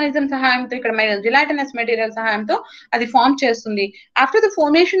ఫుడ్ ఆర్గానిజం సహాయంతో ఇక్కడ జిలాటినస్ మెటీరియల్ సహాయంతో అది ఫార్మ్ చేస్తుంది. After the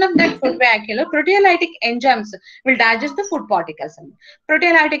formation of that food vacuole proteolytic enzymes will digest the food particles.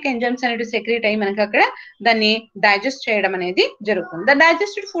 Proteolytic enzymes అనేది secret అయ్యి మనకి అక్కడ దాన్ని డైజెస్ట్ చేయడం అనేది జరుగుతుంది. The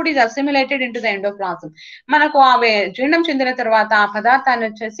digested food is అసిమిలేటెడ్ in to the endoplasm. మనకు అవి జీర్ణం చెందిన తర్వాత ఆ పదార్థాన్ని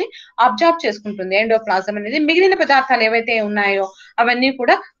వచ్చేసి అబ్జార్బ్ చేసుకుంటుంది ఎండోప్లాజం అనేది. మిగిలిన పదార్థాలు ఏవైతే ఉన్నాయో అవన్నీ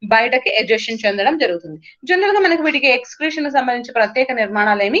కూడా బయటకి ఎజెషన్ చెందడం జరుగుతుంది. జనరల్ గా మనకి వీటికి ఎక్స్క్రీషన్ సంబంధించి ప్రత్యేక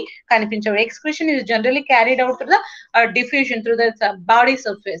నిర్మాణాలు ఏమి కనిపించవు. Excretion is generally carried out through the diffusion through the body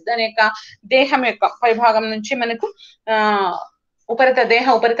surface. దాని యొక్క దేహం యొక్క పైభాగం నుంచి మనకు దేహ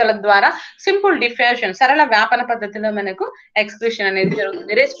ఉపరితలం ద్వారా సింపుల్ డిఫ్యూజన్ సరళ వ్యాపన పద్ధతిలో మనకు ఎక్స్క్రీషన్ అనేది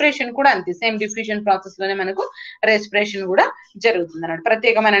జరుగుతుంది. రెస్పిరేషన్ కూడా అంతే, సేమ్ డిఫ్యూజన్ ప్రాసెస్ లోనే మనకు రెస్పిరేషన్ కూడా జరుగుతుంది అన్నమాట.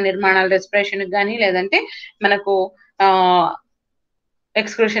 ప్రత్యేకమైన నిర్మాణాలు రెస్పిరేషన్ కానీ లేదంటే మనకు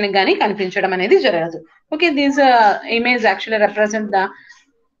ఎక్స్క్రూషన్ గానీ కనిపించడం అనేది జరగదు. Okay, these image actually represent the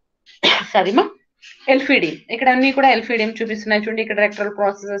elphidium. ఇక్కడ అన్ని కూడా ఎల్ఫీడియం చూపిస్తున్నాయి చూడండి. ఇక్కడ రెక్టల్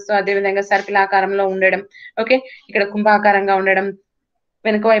ప్రాసెసెస్, అదే విధంగా సర్కిల్ ఆకారంలో ఉండడం, ఓకే, ఇక్కడ కుంభాకారంగా ఉండడం,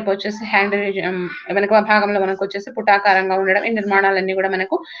 వెనుక వైపు వచ్చేసి హ్యాండ్ వెనుక భాగంలో మనకు వచ్చేసి పుటాకారంగా ఉండడం, ఈ నిర్మాణాలన్నీ కూడా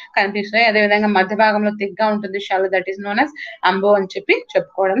మనకు కనిపిస్తాయి. అదే విధంగా మధ్య భాగంలో థిక్గా ఉంటుంది shell, that is known as అంబో అని చెప్పి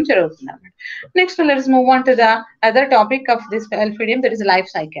చెప్పుకోవడం జరుగుతుంది అన్నమాట. Next let's move on to the other topic of this elphidium, that is life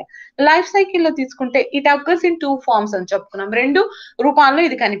cycle. Life cycle లో తీసుకుంటే ఇట్ అకర్స్ ఇన్ 2 forms అని చెప్పుకున్నాం. 2 రూపాల్లో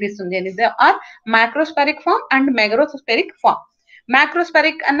ఇది కనిపిస్తుంది అనేది are microspheric form and megalospheric form.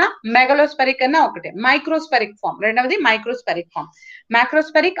 మ్యాక్రోస్పెరిక్ అన్న మెగలోస్పెరిక్ అన్న ఒకటే. మైక్రోస్పెరిక్ ఫామ్ రెండవది microspheric form.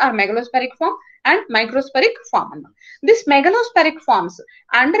 Macrospheric or megalospheric form and microspheric form. This megalospheric forms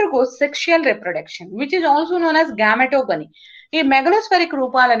undergo sexual reproduction, which is also known as gametogeny. ఈ మెగలోస్ఫెరిక్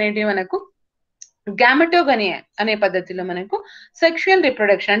రూపాలు అనేటివి మనకు గ్యామెటోగనీ అనే పద్ధతిలో మనకు సెక్షువల్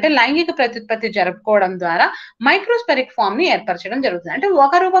రిప్రొడక్షన్ అంటే లైంగిక ప్రత్యుత్పత్తి జరుపుకోవడం ద్వారా మైక్రోస్పెరిక్ ఫామ్ ని ఏర్పరచడం జరుగుతుంది. అంటే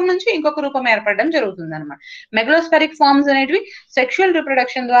ఒక రూపం నుంచి ఇంకొక రూపం ఏర్పడడం జరుగుతుంది అనమాట. మెగలోస్పెరిక్ ఫార్మ్స్ అనేటివి సెక్షువల్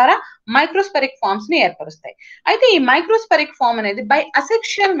రిప్రొడక్షన్ ద్వారా మైక్రోస్పెరిక్ ఫార్మ్స్ ని ఏర్పరుస్తాయి. అయితే ఈ మైక్రోస్పెరిక్ ఫామ్ అనేది బై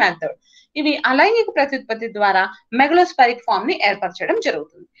అసెక్షువల్ మెథడ్, ఇవి అలైంగిక ప్రత్యుత్పత్తి ద్వారా మెగలోస్పెరిక్ ఫామ్ ని ఏర్పరచడం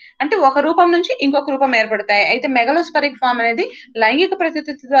జరుగుతుంది. అంటే ఒక రూపం నుంచి ఇంకొక రూపం ఏర్పడతాయి. అయితే మెగలోస్పెరిక్ ఫామ్ అనేది లైంగిక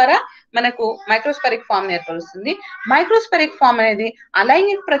ప్రత్యుత్పత్తి ద్వారా మనకు మైక్రోస్పెరిక్ ఫామ్ ని ఏర్పరుస్తుంది. మైక్రోస్పెరిక్ ఫామ్ అనేది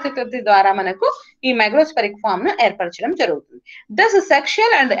అలైంగిక ప్రత్యుత్పత్తి ద్వారా మనకు ఈ మెగలోస్పెరిక్ ఫామ్ ను ఏర్పరచడం జరుగుతుంది. Thus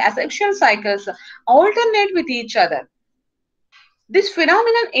sexual and asexual cycles alternate with each other. This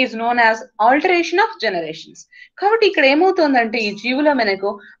phenomenon is known as alteration of generations. కాబట్టి ఇక్కడ ఏమవుతుందంటే ఈ జీవులో మనకు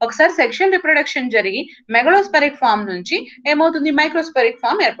ఒకసారి సెక్షువల్ రిప్రొడక్షన్ జరిగి మెగలోస్పెరిక్ ఫామ్ నుంచి ఏమవుతుంది మైక్రోస్పెరిక్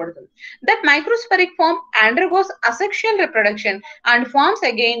ఫామ్ ఏర్పడుతుంది. That microspheric form undergoes asexual reproduction and forms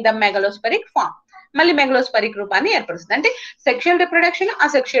again the megalospheric form. మళ్ళీ మెగలోస్పెరిక్ రూపాన్ని ఏర్పరుస్తుంది. అంటే sexual reproduction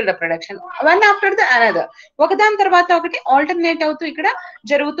asexual reproduction one after the another ఒకదాని తర్వాత ఒకటి ఆల్టర్నేట్ అవుతూ ఇక్కడ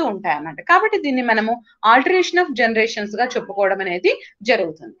జరుగుతూ ఉంటాయి అన్నమాట. కాబట్టి దీన్ని మనము ఆల్టరేషన్ ఆఫ్ జనరేషన్స్ గా చెప్పుకోవడం అనేది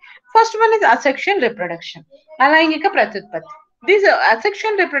జరుగుతుంది. First one is asexual reproduction, అలైంగిక ప్రత్యుత్పత్తి. This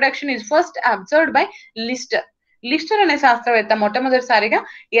asexual reproduction is first observed by Lister అనే శాస్త్రవేత్త మొట్టమొదటిసారిగా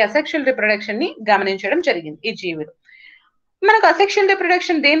ఈ అసెక్షువల్ రిప్రొడక్షన్ ని గమనించడం జరిగింది ఈ జీవులు. మనకు అసెక్షువల్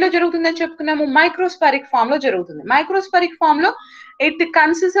రిప్రొడక్షన్ దేనిలో జరుగుతుందని చెప్పుకున్నాము, మైక్రోస్పెరిక్ ఫామ్ లో జరుగుతుంది. మైక్రోస్పెరిక్ ఫామ్ లో it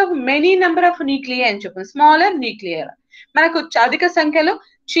consist of many number of nuclei అని చెప్పుకుంది. స్మాలర్ న్యూక్లియర్ మనకు అధిక సంఖ్యలో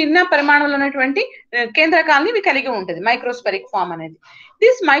చిన్న పరిమాణంలో ఉన్నటువంటి కేంద్రకాలని ఇవి కలిగి ఉంటుంది మైక్రోస్పెరిక్ ఫామ్ అనేది.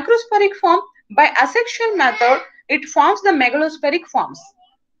 This microspheric form by asexual method it forms the megalospheric forms.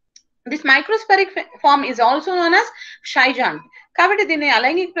 This microspheric form is also known as షైజాంట్. కాబట్టి దీన్ని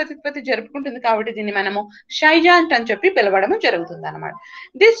అలైంగిక ప్రత్యుత్పత్తి జరుపుకుంటుంది కాబట్టి దీన్ని మనము షైజాంట్ అని చెప్పి పిలవడం జరుగుతుంది అనమాట.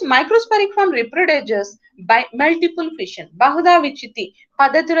 This microspheric form రిప్రొడ్యూసెస్ by multiple fission, Bahuda విచ్చితి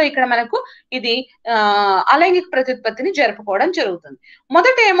పద్ధతిలో ఇక్కడ మనకు ఇది అలైంగిక ప్రత్యుత్పత్తిని జరుపుకోవడం జరుగుతుంది.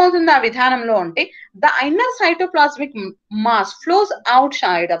 మొదట ఏమవుతుంది ఆ విధానంలో అంటే the inner cytoplasmic mass flows out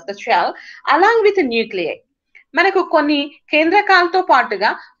side of the shell along with nuclei. మనకు కొన్ని కేంద్రకాలతో పాటుగా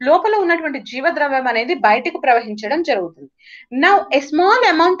లోపల ఉన్నటువంటి జీవద్రవ్యం అనేది బయటకు ప్రవహించడం జరుగుతుంది. Now a small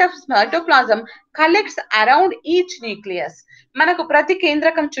amount of cytoplasm collects around each nucleus. మనకు ప్రతి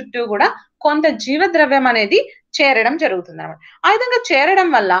కేంద్రకం చుట్టూ కూడా కొంత జీవద్రవ్యం అనేది చేరడం జరుగుతుంది అనమాట. ఆ విధంగా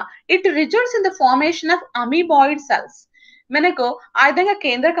చేరడం వల్ల it results in the formation of amoeboid cells. మనకు ఆ విధంగా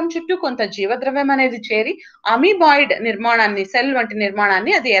కేంద్రకం చుట్టూ కొంత జీవద్రవ్యం అనేది చేరి అమీబాయిడ్ నిర్మాణాన్ని, సెల్ వంటి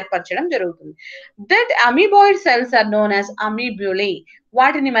నిర్మాణాన్ని అది ఏర్పరచడం జరుగుతుంది. That amoeboid cells are known as అమీబ్యులే.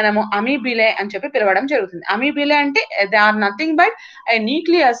 వాటిని మనము అమీబిలే అని చెప్పి పిలవడం జరుగుతుంది. అమీబిలే అంటే they are nothing but a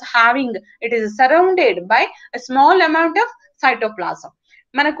nucleus having it is surrounded by a small amount of cytoplasm.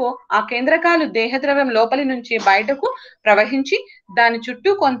 మనకు ఆ కేంద్రకాలు దేహద్రవ్యం లోపలి నుంచి బయటకు ప్రవహించి దాని చుట్టూ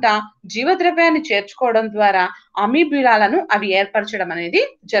కొంత జీవద్రవ్యాన్ని చేర్చుకోవడం ద్వారా అమీబ్యులాలను అవి ఏర్పరచడం అనేది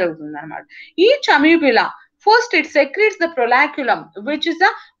జరుగుతుంది అనమాట. Each అమీబ్యులా first it secretes the ప్రొలాక్యులం which is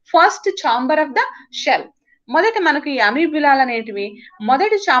the first chamber of the shell. మొదట మనకు ఈ అమీబ్యులాలు అనేటివి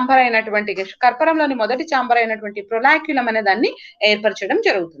మొదటి ఛాంబర్ అయినటువంటి కర్పరంలోని మొదటి ఛాంబర్ అయినటువంటి ప్రొలాక్యులం అనే దాన్ని ఏర్పరచడం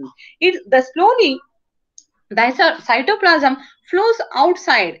జరుగుతుంది. It the slowly the cytoplasm flows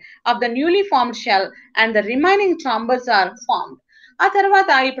outside of the newly formed shell and the remaining chambers are formed. ఆ తర్వాత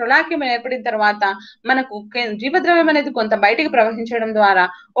ఈ ప్రొలాక్యులం ఏర్పడిన తర్వాత మనకు జీవద్రవ్యం అనేది కొంత బయటకు ప్రవహించడం ద్వారా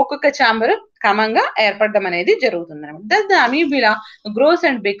ఒక్కొక్క ఛాంబర్ క్రమంగా ఏర్పడడం అనేది జరుగుతుంది అనమాట. That the అమీబిలా grows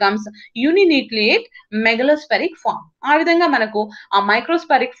and becomes యూనిన్యూక్లియేట్ megalospheric form. ఆ విధంగా మనకు ఆ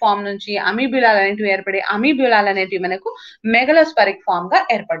మైక్రోస్పెరిక్ ఫామ్ నుంచి అమీబిలాలు అనేటివి ఏర్పడి అమీబిలాలు అనేటివి మనకు మెగలోస్పెరిక్ ఫామ్ గా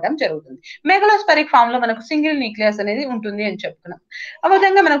ఏర్పడడం జరుగుతుంది. మెగలోస్పెరిక్ ఫామ్ లో మనకు సింగిల్ న్యూక్లియస్ అనేది ఉంటుంది అని చెప్పుకున్నాం. ఆ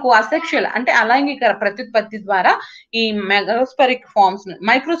విధంగా మనకు అసెక్షువల్ అంటే అలైంగిక ప్రత్యుత్పత్తి ద్వారా ఈ మెగలోస్పెరిక్ ఫార్మ్స్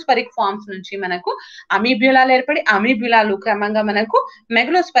మైక్రోస్పెరిక్ ఫార్మ్స్ నుంచి మనకు అమీబ్యులాలు ఏర్పడి అమీబ్యులాలు క్రమంగా మనకు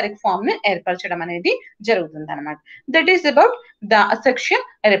మెగలోస్పెరిక్ ఫామ్ ని ఏర్పరచడం అనేది జరుగుతుంది అనమాట. That is about the asexual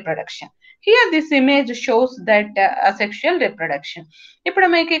reproduction. Here this image shows that asexual reproduction. ఇప్పుడు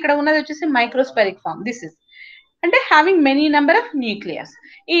మీకు ఇక్కడ ఉన్నది వచ్చేసి మైక్రోస్పెరిక్ ఫామ్. దిస్ ఇస్ అంటే having many number of nucleus.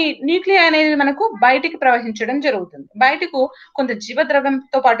 ఈ న్యూక్లియై అనేది మనకు బయటికి ప్రవహించడం జరుగుతుంది. బయటకు కొంత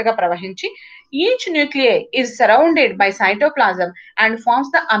జీవద్రవ్యంతో పాటుగా ప్రవహించి each nuclei is surrounded by cytoplasm and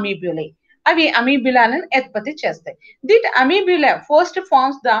forms the అమీబ్యులే. అవి అమీబ్యులాలను ఉత్పత్తి చేస్తాయి. దిట్ అమీబ్యులా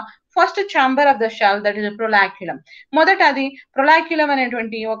forms the first chamber of the shell that is ప్రొలాక్యులం. మొదట అది ప్రొలాక్యులం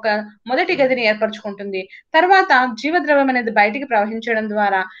అనేటువంటి ఒక మొదటి గదిని ఏర్పరచుకుంటుంది. తర్వాత జీవద్రవ్యం అనేది బయటికి ప్రవహించడం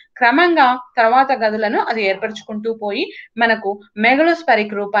ద్వారా క్రమంగా తర్వాత గదులను అది ఏర్పరచుకుంటూ పోయి మనకు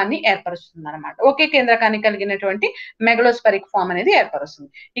మెగలోస్పెరిక్ రూపాన్ని ఏర్పరుస్తుంది అనమాట. ఒకే కేంద్రకాన్ని కలిగినటువంటి మెగలోస్పెరిక్ ఫామ్ అనేది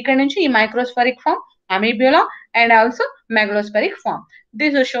ఏర్పరుస్తుంది. ఇక్కడ నుంచి ఈ microspheric form, అమీబ్యులా and also megalospheric form.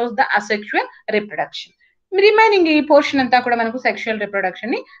 This shows the asexual reproduction. Remaining ఈ పోర్షన్ అంతా కూడా మనకు సెక్షువల్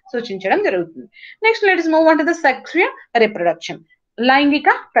రిప్రొడక్షన్ ని సూచించడం జరుగుతుంది. Next let's move on to the sexual reproduction. లైంగిక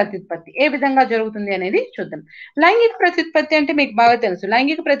ప్రత్యుత్పత్తి ఏ విధంగా జరుగుతుంది అనేది చూద్దాం. లైంగిక ప్రత్యుత్పత్తి అంటే మీకు బాగా తెలుసు.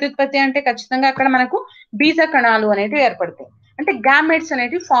 లైంగిక ప్రత్యుత్పత్తి అంటే ఖచ్చితంగా అక్కడ మనకు బీజ కణాలు అనేటివి ఏర్పడతాయి. అంటే గ్యామెట్స్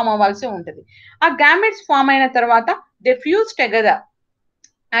అనేటివి ఫామ్ అవ్వాల్సి ఉంటుంది. ఆ గ్యామెట్స్ ఫామ్ అయిన తర్వాత they fuse together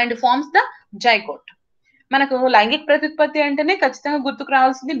and forms the zygote. మనకు లైంగిక ప్రత్యుత్పత్తి అంటేనే ఖచ్చితంగా గుర్తుకు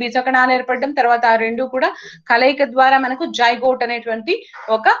రావాల్సింది బీజ కణాలు ఏర్పడడం, తర్వాత ఆ రెండు కూడా కలయిక ద్వారా మనకు జైగోట్ అనేటువంటి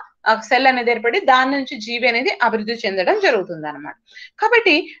ఒక సెల్ అనేది ఏర్పడి దాని నుంచి జీవి అనేది అభివృద్ధి చెందడం జరుగుతుంది అనమాట.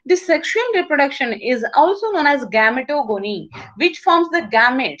 కాబట్టి the sexual reproduction is also known as గ్యామెటోగోనీ which forms the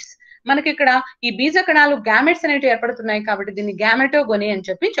gametes. మనకి ఇక్కడ ఈ బీజ కణాలు గ్యామెట్స్ అనేవి ఏర్పడుతున్నాయి కాబట్టి దీన్ని గ్యామెటోగోనీ అని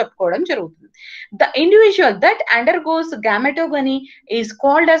చెప్పి చెప్పుకోవడం జరుగుతుంది. The individual that undergoes గ్యామెటోగోనీ is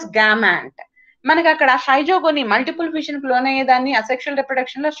called as గ్యామాంట్. మనకి అక్కడ షైజోగోనీ మల్టిపుల్ ఫిషన్ కు లోనయ్యేదాన్ని అసెక్షువల్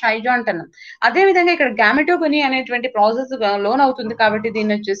రిప్రొడక్షన్ లో షైజో అంటున్నాం. అదే విధంగా ఇక్కడ గ్యామెటోగోనీ అనేటువంటి ప్రాసెస్ లోన్ అవుతుంది కాబట్టి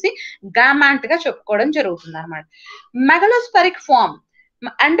దీన్ని వచ్చేసి గామాంట్ గా చెప్పుకోవడం జరుగుతుంది అనమాట. Megalospheric form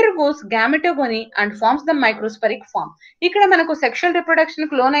undergoes గ్యామెటోగోనీ and forms the microspheric form. ఇక్కడ మనకు సెక్షువల్ రిప్రొడక్షన్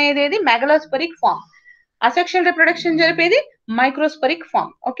కు లోన్ అయ్యేది megalospheric form, asexual reproduction జరిపేది microspheric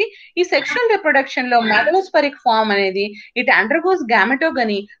form. Okay, ఈ సెక్షువల్ రిప్రొడక్షన్ లో మెగలోస్పెరిక్ ఫార్మ్ అనేది it undergoes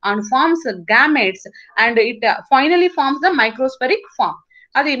గ్యామెటోగనీ and forms gametes and it finally forms the microspheric form.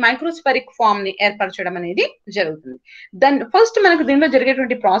 అది microspheric form ని ఏర్పరచడం అనేది జరుగుతుంది. దాని ఫస్ట్ మనకు దీనిలో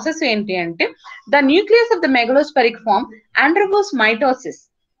జరిగేటువంటి ప్రాసెస్ ఏంటి అంటే the nucleus of the megalospheric form undergoes mitosis.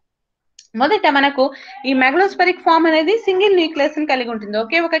 మొదట మనకు ఈ మెగలోస్పెరిక్ ఫార్మ్ అనేది సింగిల్ న్యూక్లియస్ ని కలిగి ఉంటుంది,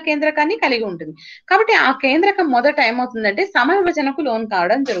 ఒకే ఒక కేంద్రకాన్ని కలిగి ఉంటుంది. కాబట్టి ఆ కేంద్రకం మొదట ఏమవుతుందంటే సమవిభజనకు లోన్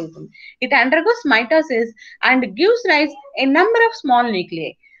కావడం జరుగుతుంది. It undergoes mitosis and gives rise A number of small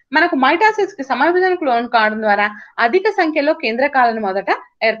nuclei. మనకు మైటాసిస్ కి సమవిభజనకు లోన్ కావడం ద్వారా అధిక సంఖ్యలో కేంద్రకాలను మొదట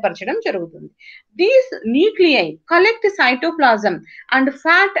ఏర్పరచడం జరుగుతుంది. These nuclei collect cytoplasm and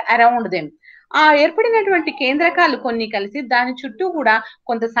fat around them. ఆ ఏర్పడినటువంటి కేంద్రకాలు కొన్ని కలిసి దాని చుట్టూ కూడా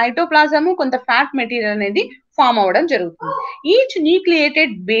కొంత సైటోప్లాజము కొంత ఫ్యాట్ మెటీరియల్ అనేది ఫామ్ అవ్వడం జరుగుతుంది. Each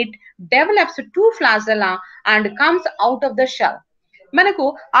nucleated bit develops 2 flagella and comes out of the shell. మనకు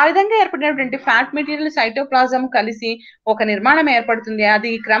ఆ విధంగా ఏర్పడినటువంటి ఫ్యాట్ మెటీరియల్ సైటోప్లాజం కలిసి ఒక నిర్మాణం ఏర్పడుతుంది.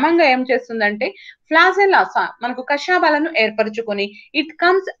 అది క్రమంగా ఏం చేస్తుందంటే ఫ్లాజెల్లా మనకు కషాబాలను ఏర్పరచుకొని it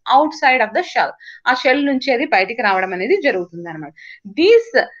comes out side of the shell. ఆ షెల్ నుంచి అది బయటికి రావడం అనేది జరుగుతుంది అనమాట.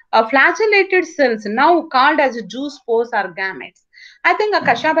 These flagellated cells now called as zoospores or gametes. అయితే ఇంకా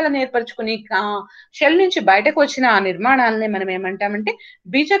కషాబాలను ఏర్పరచుకుని షెల్ నుంచి బయటకు వచ్చిన ఆ నిర్మాణాలని మనం ఏమంటామంటే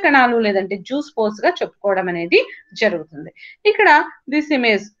బీజ కణాలు లేదంటే జూస్పోర్స్ గా చెప్పుకోవడం అనేది జరుగుతుంది. ఇక్కడ దిస్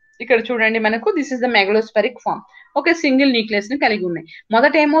ఇమేజ్ ఇక్కడ చూడండి, మనకు this is the megalospheric form. ఒక సింగిల్ న్యూక్లియస్ ని కలిగి ఉన్నాయి.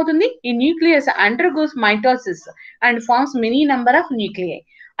 మొదట ఏమవుతుంది, ఈ nucleus undergoes mitosis and forms many number of nuclei.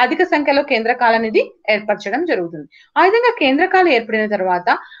 అధిక సంఖ్యలో కేంద్రకాలు అనేది ఏర్పరచడం జరుగుతుంది. ఆ విధంగా కేంద్రకాలు ఏర్పడిన తర్వాత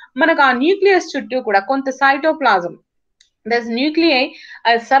మనకు ఆ న్యూక్లియస్ చుట్టూ కూడా కొంత cytoplasm, thus nuclei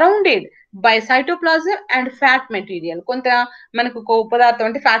surrounded by cytoplasm and fat material. కొంత మనకు పదార్థం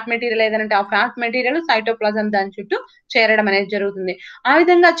అంటే ఫ్యాట్ మెటీరియల్ ఏదంటే ఆ ఫ్యాట్ మెటీరియల్ సైటోప్లాజం దాని చుట్టూ చేరడం అనేది జరుగుతుంది. ఆ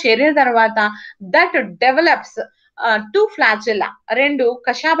విధంగా చేరిన తర్వాత దట్ డెవలప్స్ 2 ఫ్లాజెల్లా, 2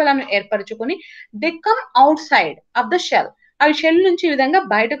 కషాబాలను ఏర్పరచుకొని they come out side of the shell. అవి షెల్ నుంచి ఈ విధంగా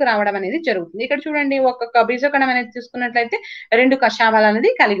బయటకు రావడం అనేది జరుగుతుంది. ఇక్కడ చూడండి, ఒక్కొక్క బీజకణం అనేది తీసుకున్నట్లయితే 2 కషాబాలు అనేది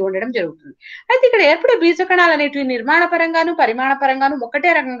కలిగి ఉండడం జరుగుతుంది. అయితే ఇక్కడ ఏర్పడే బీజకణాలు అనేటివి నిర్మాణ పరంగాను పరిమాణ పరంగాను ఒకటే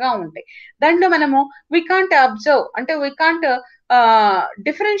రకంగా ఉంటాయి. దాంట్లో మనము వి కాంట్ అబ్జర్వ్ అంటే we can't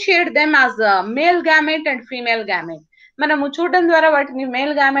differentiate them as male gamete and female gamete. మనము చూడడం ద్వారా వాటిని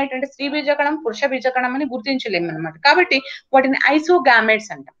మేల్ గ్యామెట్ అంటే స్త్రీ బీజకణం పురుష బీజకణం అని గుర్తించలేము అనమాట. కాబట్టి వాటిని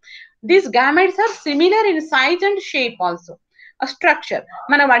ఐసోగామెట్స్ అంటాం. These గామెట్స్ are similar in size and shape also structure.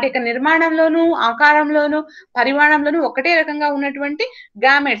 మన వాటి యొక్క నిర్మాణంలోను ఆకారంలోను పరిమాణంలోను ఒకటే రకంగా ఉన్నటువంటి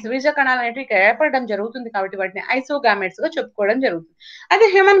గామెట్స్ బీజ కణాలు అనేవి ఏర్పడడం జరుగుతుంది. కాబట్టి వాటిని ఐసోగామెట్స్ గా చెప్పుకోవడం జరుగుతుంది. అదే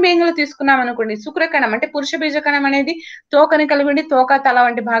హ్యూమన్ బీయింగ్ లో తీసుకున్నాం అనుకోండి, శుక్రకణం అంటే పురుష బీజకణం అనేది తోకని కలిగి ఉండి తోక తల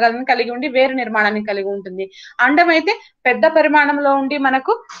వంటి భాగాలను కలిగి ఉండి వేరు నిర్మాణాన్ని కలిగి ఉంటుంది. అండం అయితే పెద్ద పరిమాణంలో ఉండి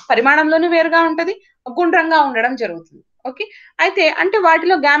మనకు పరిమాణంలోనూ వేరుగా ఉంటది, గుండ్రంగా ఉండడం జరుగుతుంది. ఓకే, అయితే అంటే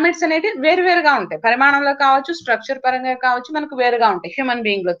వాటిలో గ్యామెట్స్ అనేవి వేరువేరుగా ఉంటాయి, పరిమాణంలో కావచ్చు స్ట్రక్చర్ పరంగా కావచ్చు మనకు వేరుగా ఉంటాయి హ్యూమన్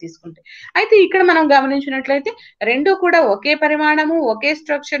బీయింగ్ లో తీసుకుంటే. అయితే ఇక్కడ మనం గమనించినట్లయితే రెండు కూడా ఒకే పరిమాణము ఒకే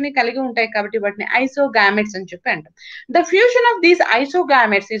స్ట్రక్చర్ ని కలిగి ఉంటాయి కాబట్టి వాటిని ఐసోగామెట్స్ అని చెప్పి అంటాం. The fusion of these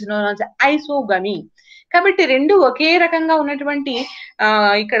ఐసోగామెట్స్ is known as ఐసోగమీ. కాబట్టి రెండు ఒకే రకంగా ఉన్నటువంటి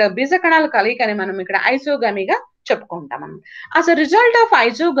ఇక్కడ బీజ కణాల కలయికని మనం ఇక్కడ ఐసోగమీగా చెప్పుకుంటాం అన్నమాట. as a result of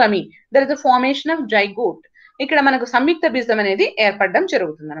isogamy there is a formation of zygote. ఇక్కడ మనకు సంయుక్త బీజం అనేది ఏర్పడడం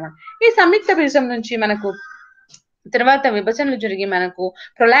జరుగుతుంది అనమాట. ఈ సంయుక్త బీజం నుంచి మనకు తర్వాత విభజనలు జరిగి మనకు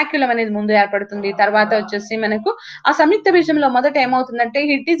ప్రొలాక్యులం అనేది ముందు ఏర్పడుతుంది. తర్వాత వచ్చేసి మనకు ఆ సంయుక్త బీజంలో మొదట ఏమవుతుందంటే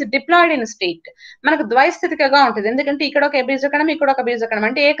it is diploid in state. మనకు ద్వైస్థితికగా ఉంటుంది. ఎందుకంటే ఇక్కడ ఒక బీజకణం, ఇక్కడ ఒక బీజకణం,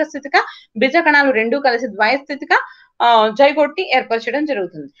 అంటే ఏకస్థితిక బీజకణాలు రెండు కలిసి ద్వైస్థితిక జైగోట్ ని ఏర్పరచడం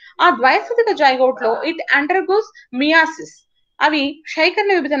జరుగుతుంది. ఆ ద్వైస్థితిక జైగోట్ లో ఇట్ అండర్గోస్ మియాసిస్. అవి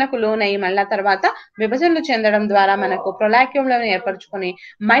శైకరణ విభజనకు లోనై మళ్ళా తర్వాత విభజనలు చెందడం ద్వారా మనకు ప్రొలాక్యులను ఏర్పరచుకొని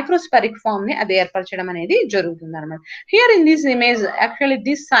మైక్రోస్పెరిక్ ఫామ్ ని అది ఏర్పరచడం అనేది జరుగుతుంది అనమాట. Here in this image actually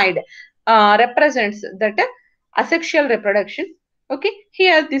this side represents that asexual reproduction. Okay,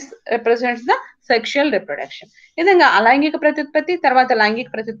 here this represents the sexual reproduction. ఈ విధంగా అలైంగిక ప్రత్యుత్పత్తి, తర్వాత లైంగిక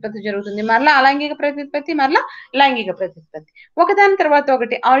ప్రత్యుత్పత్తి జరుగుతుంది. మరలా అలైంగిక ప్రత్యుత్పత్తి, మరలా లైంగిక ప్రత్యుత్పత్తి, ఒకదాని తర్వాత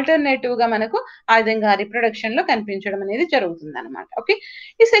ఒకటి ఆల్టర్నేటివ్ గా మనకు ఆ విధంగా రిప్రొడక్షన్ లో కనిపించడం అనేది జరుగుతుంది అనమాట. ఓకే,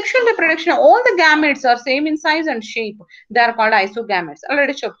 ఈ sexual reproduction all the gametes are same in size and shape. They are called ఐసోగామెట్స్.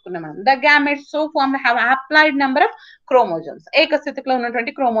 Already చెప్పుకున్నాం మనం. The gametes so form have applied number of chromosomes. ఏకస్థితిలో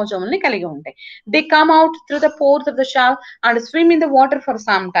ఉన్నటువంటి క్రోమోజోమ్ని కలిగి ఉంటాయి. They come out through the pores of the shell and swim in the water for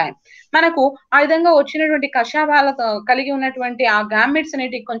some time. మనకు ఆ విధంగా వచ్చినటువంటి కషాయాలతో కలిగి ఉన్నటువంటి ఆ గామెట్స్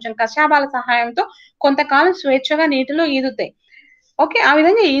అనేటి కొంచెం కషాయాల సహాయంతో కొంతకాలం స్వేచ్ఛగా నీటిలో ఈదుతాయి. ఓకే, ఆ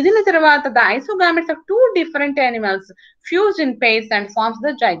విధంగా ఈదిన తర్వాత the ఐసోగామెట్స్ of two different animals fuse in pairs and forms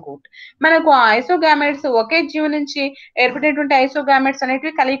the zygote. మనకు ఆ ఐసోగామెట్స్ ఒకే జీవి నుంచి ఏర్పడినటువంటి ఐసోగామెట్స్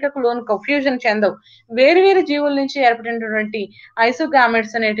అనేటివి కలయికకు లోను ఫ్యూజన్ చెందవు. వేరు వేరు జీవుల నుంచి ఏర్పడినటువంటి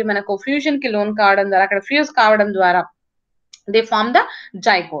ఐసోగామెట్స్ అనేటివి మనకు ఫ్యూజన్ కి లోన్ కావడం ద్వారా, అక్కడ ఫ్యూజ్ కావడం ద్వారా they form the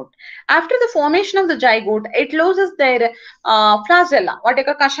zygote. After the formation of the zygote, it loses their flagella. వాటి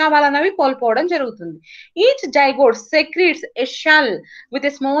యొక్క కషాయాలు అనేవి కోల్పోవడం జరుగుతుంది. Each zygote secretes a shell with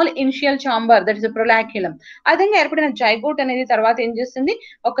a small initial chamber, that is a prolaculum. ఆ విధంగా ఏర్పడిన జైగోట్ అనేది తర్వాత ఏం చేస్తుంది,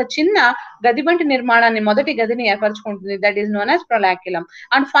 ఒక చిన్న గది వంటి నిర్మాణాన్ని, మొదటి గదిని ఏర్పరచుకుంటుంది, that is known as prolaculum,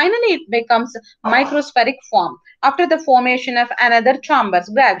 and finally it becomes microspheric form after the formation of another chambers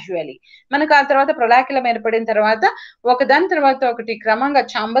gradually. మనకు ఆ తర్వాత ప్రొలాక్యులం ఏర్పడిన తర్వాత ఒకదాని తర్వాత ఒకటి క్రమంగా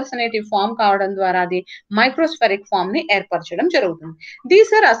చాంబర్స్ అనేటివి ఫామ్ కావడం ద్వారా అది మైక్రోస్ఫెరిక్ ఫామ్ ని ఏర్పరచడం జరుగుతుంది.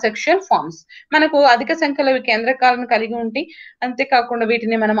 These are asexual forms. మనకు అధిక సంఖ్యలో కేంద్రకాలను కలిగి ఉండి, అంతేకాకుండా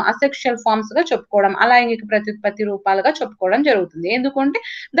వీటిని మనం అసెక్షువల్ ఫార్మ్స్ గా చెప్పుకోవడం, అలైంగిక ప్రత్యుత్పత్తి రూపాలుగా చెప్పుకోవడం జరుగుతుంది. ఎందుకంటే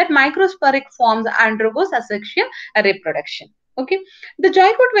that మైక్రోస్ఫెరిక్ forms undergoes asexual reproduction. Okay, the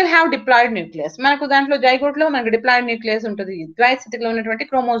zygote will have diploid nucleus. మనకు దాంట్లో జైగోట్ లో మనకు డిప్లాయిడ్ న్యూక్లియస్ ఉంటుంది. ద్వైస్థితిలో ఉన్నటువంటి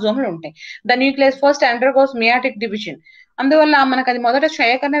క్రోమోజోమ్లు ఉంటాయి. The nucleus first undergoes meiotic division. అందువల్ల మనకు అది మొదట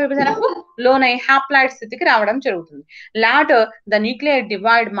క్షయకరణ విభజనకు లోనై హ్యాప్లాయిడ్ స్థితికి రావడం జరుగుతుంది. Later the nuclear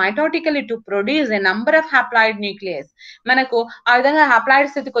divide మైటోటికలీ to produce a number of haploid nucleus. మనకు ఆ విధంగా హ్యాప్లాయిడ్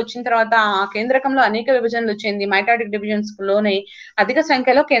స్థితికి వచ్చిన తర్వాత ఆ కేంద్రకంలో అనేక విభజనలు చెంది మైటోటిక్ డివిజన్స్ లోనై అధిక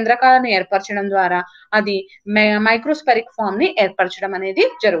సంఖ్యలో కేంద్రకాలను ఏర్పరచడం ద్వారా అది మైక్రోస్పెరిక్ ఫామ్ ని ఏర్పరచడం అనేది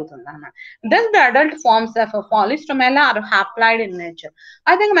జరుగుతుంది అనమాట. దస్ the adult forms of పాలిస్టోమెలా are haploid in nature.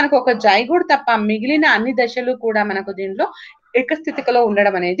 అదే మనకు ఒక జైగోట్ తప్ప మిగిలిన అన్ని దశలు కూడా మనకు దీంట్లో ఏకస్థితికలో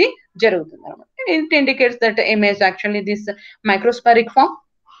ఉండడం అనేది జరుగుతుంది అనమాట. It indicates that image actually this microspheric form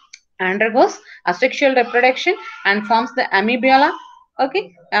undergoes asexual reproduction and forms the amoebola. Okay,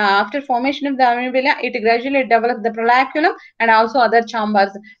 after formation of the amoebola, it gradually develops the prolaculum and also other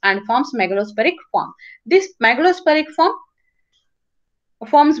chambers and forms megalospheric form. This megalospheric form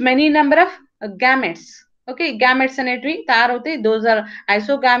forms many number of gametes. Okay, gametes అనేటివి తయారవుతాయి. Those are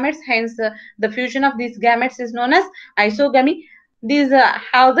isogametes. Hence, the fusion of these gametes is known as isogamy. These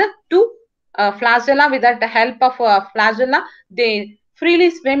have the two flagella. With the help of flagella, they freely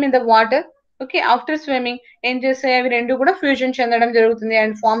swim in the water. Okay, after swimming, ఏం చేస్తాయి, అవి రెండు కూడా fusion చెందడం జరుగుతుంది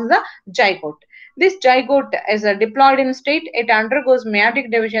and forms the zygote. This zygote is diploid in state. It undergoes meiotic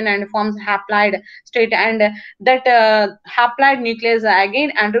division and forms haploid state, and that haploid nucleus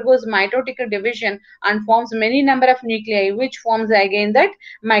again undergoes mitotic division and forms many number of nuclei, which forms again that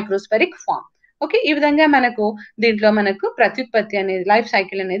microspheric form. Okay, ఈ విధంగా మనకు దీంట్లో మనకు ప్రత్యుత్పత్తి అనేది, life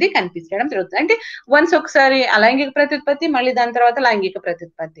cycle అనేది కనిపించడం జరుగుతుంది. అంటే వన్స్ ఒకసారి అలైంగిక ప్రత్యుత్పత్తి, మళ్ళీ దాని తర్వాత లైంగిక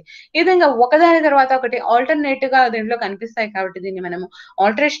ప్రత్యుత్పత్తి, ఈ విధంగా ఒకదాని తర్వాత ఒకటి ఆల్టర్నేటివ్ గా దీంట్లో కనిపిస్తాయి. కాబట్టి దీన్ని మనము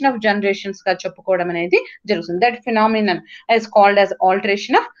ఆల్టరేషన్ ఆఫ్ జనరేషన్స్ గా చెప్పుకోవడం అనేది జరుగుతుంది. That phenomenon is called as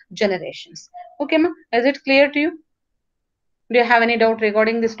alteration of generations. ఓకేమా, is it clear to you? Do you have any doubt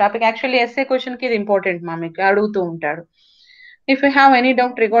regarding this topic? Actually, essay question ki ఇది ఇంపార్టెంట్ మా, మీకు అడుగుతూ ఉంటాడు. If you have any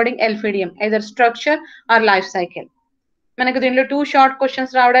doubt regarding Elphedium, either structure or life cycle, మనకు దీనిలో 2 short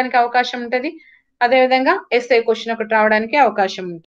questions రావడానికి అవకాశం ఉంటుంది. అదేవిధంగా ఎస్ఏ క్వశ్చన్ ఒకటి రావడానికి అవకాశం ఉంటుంది.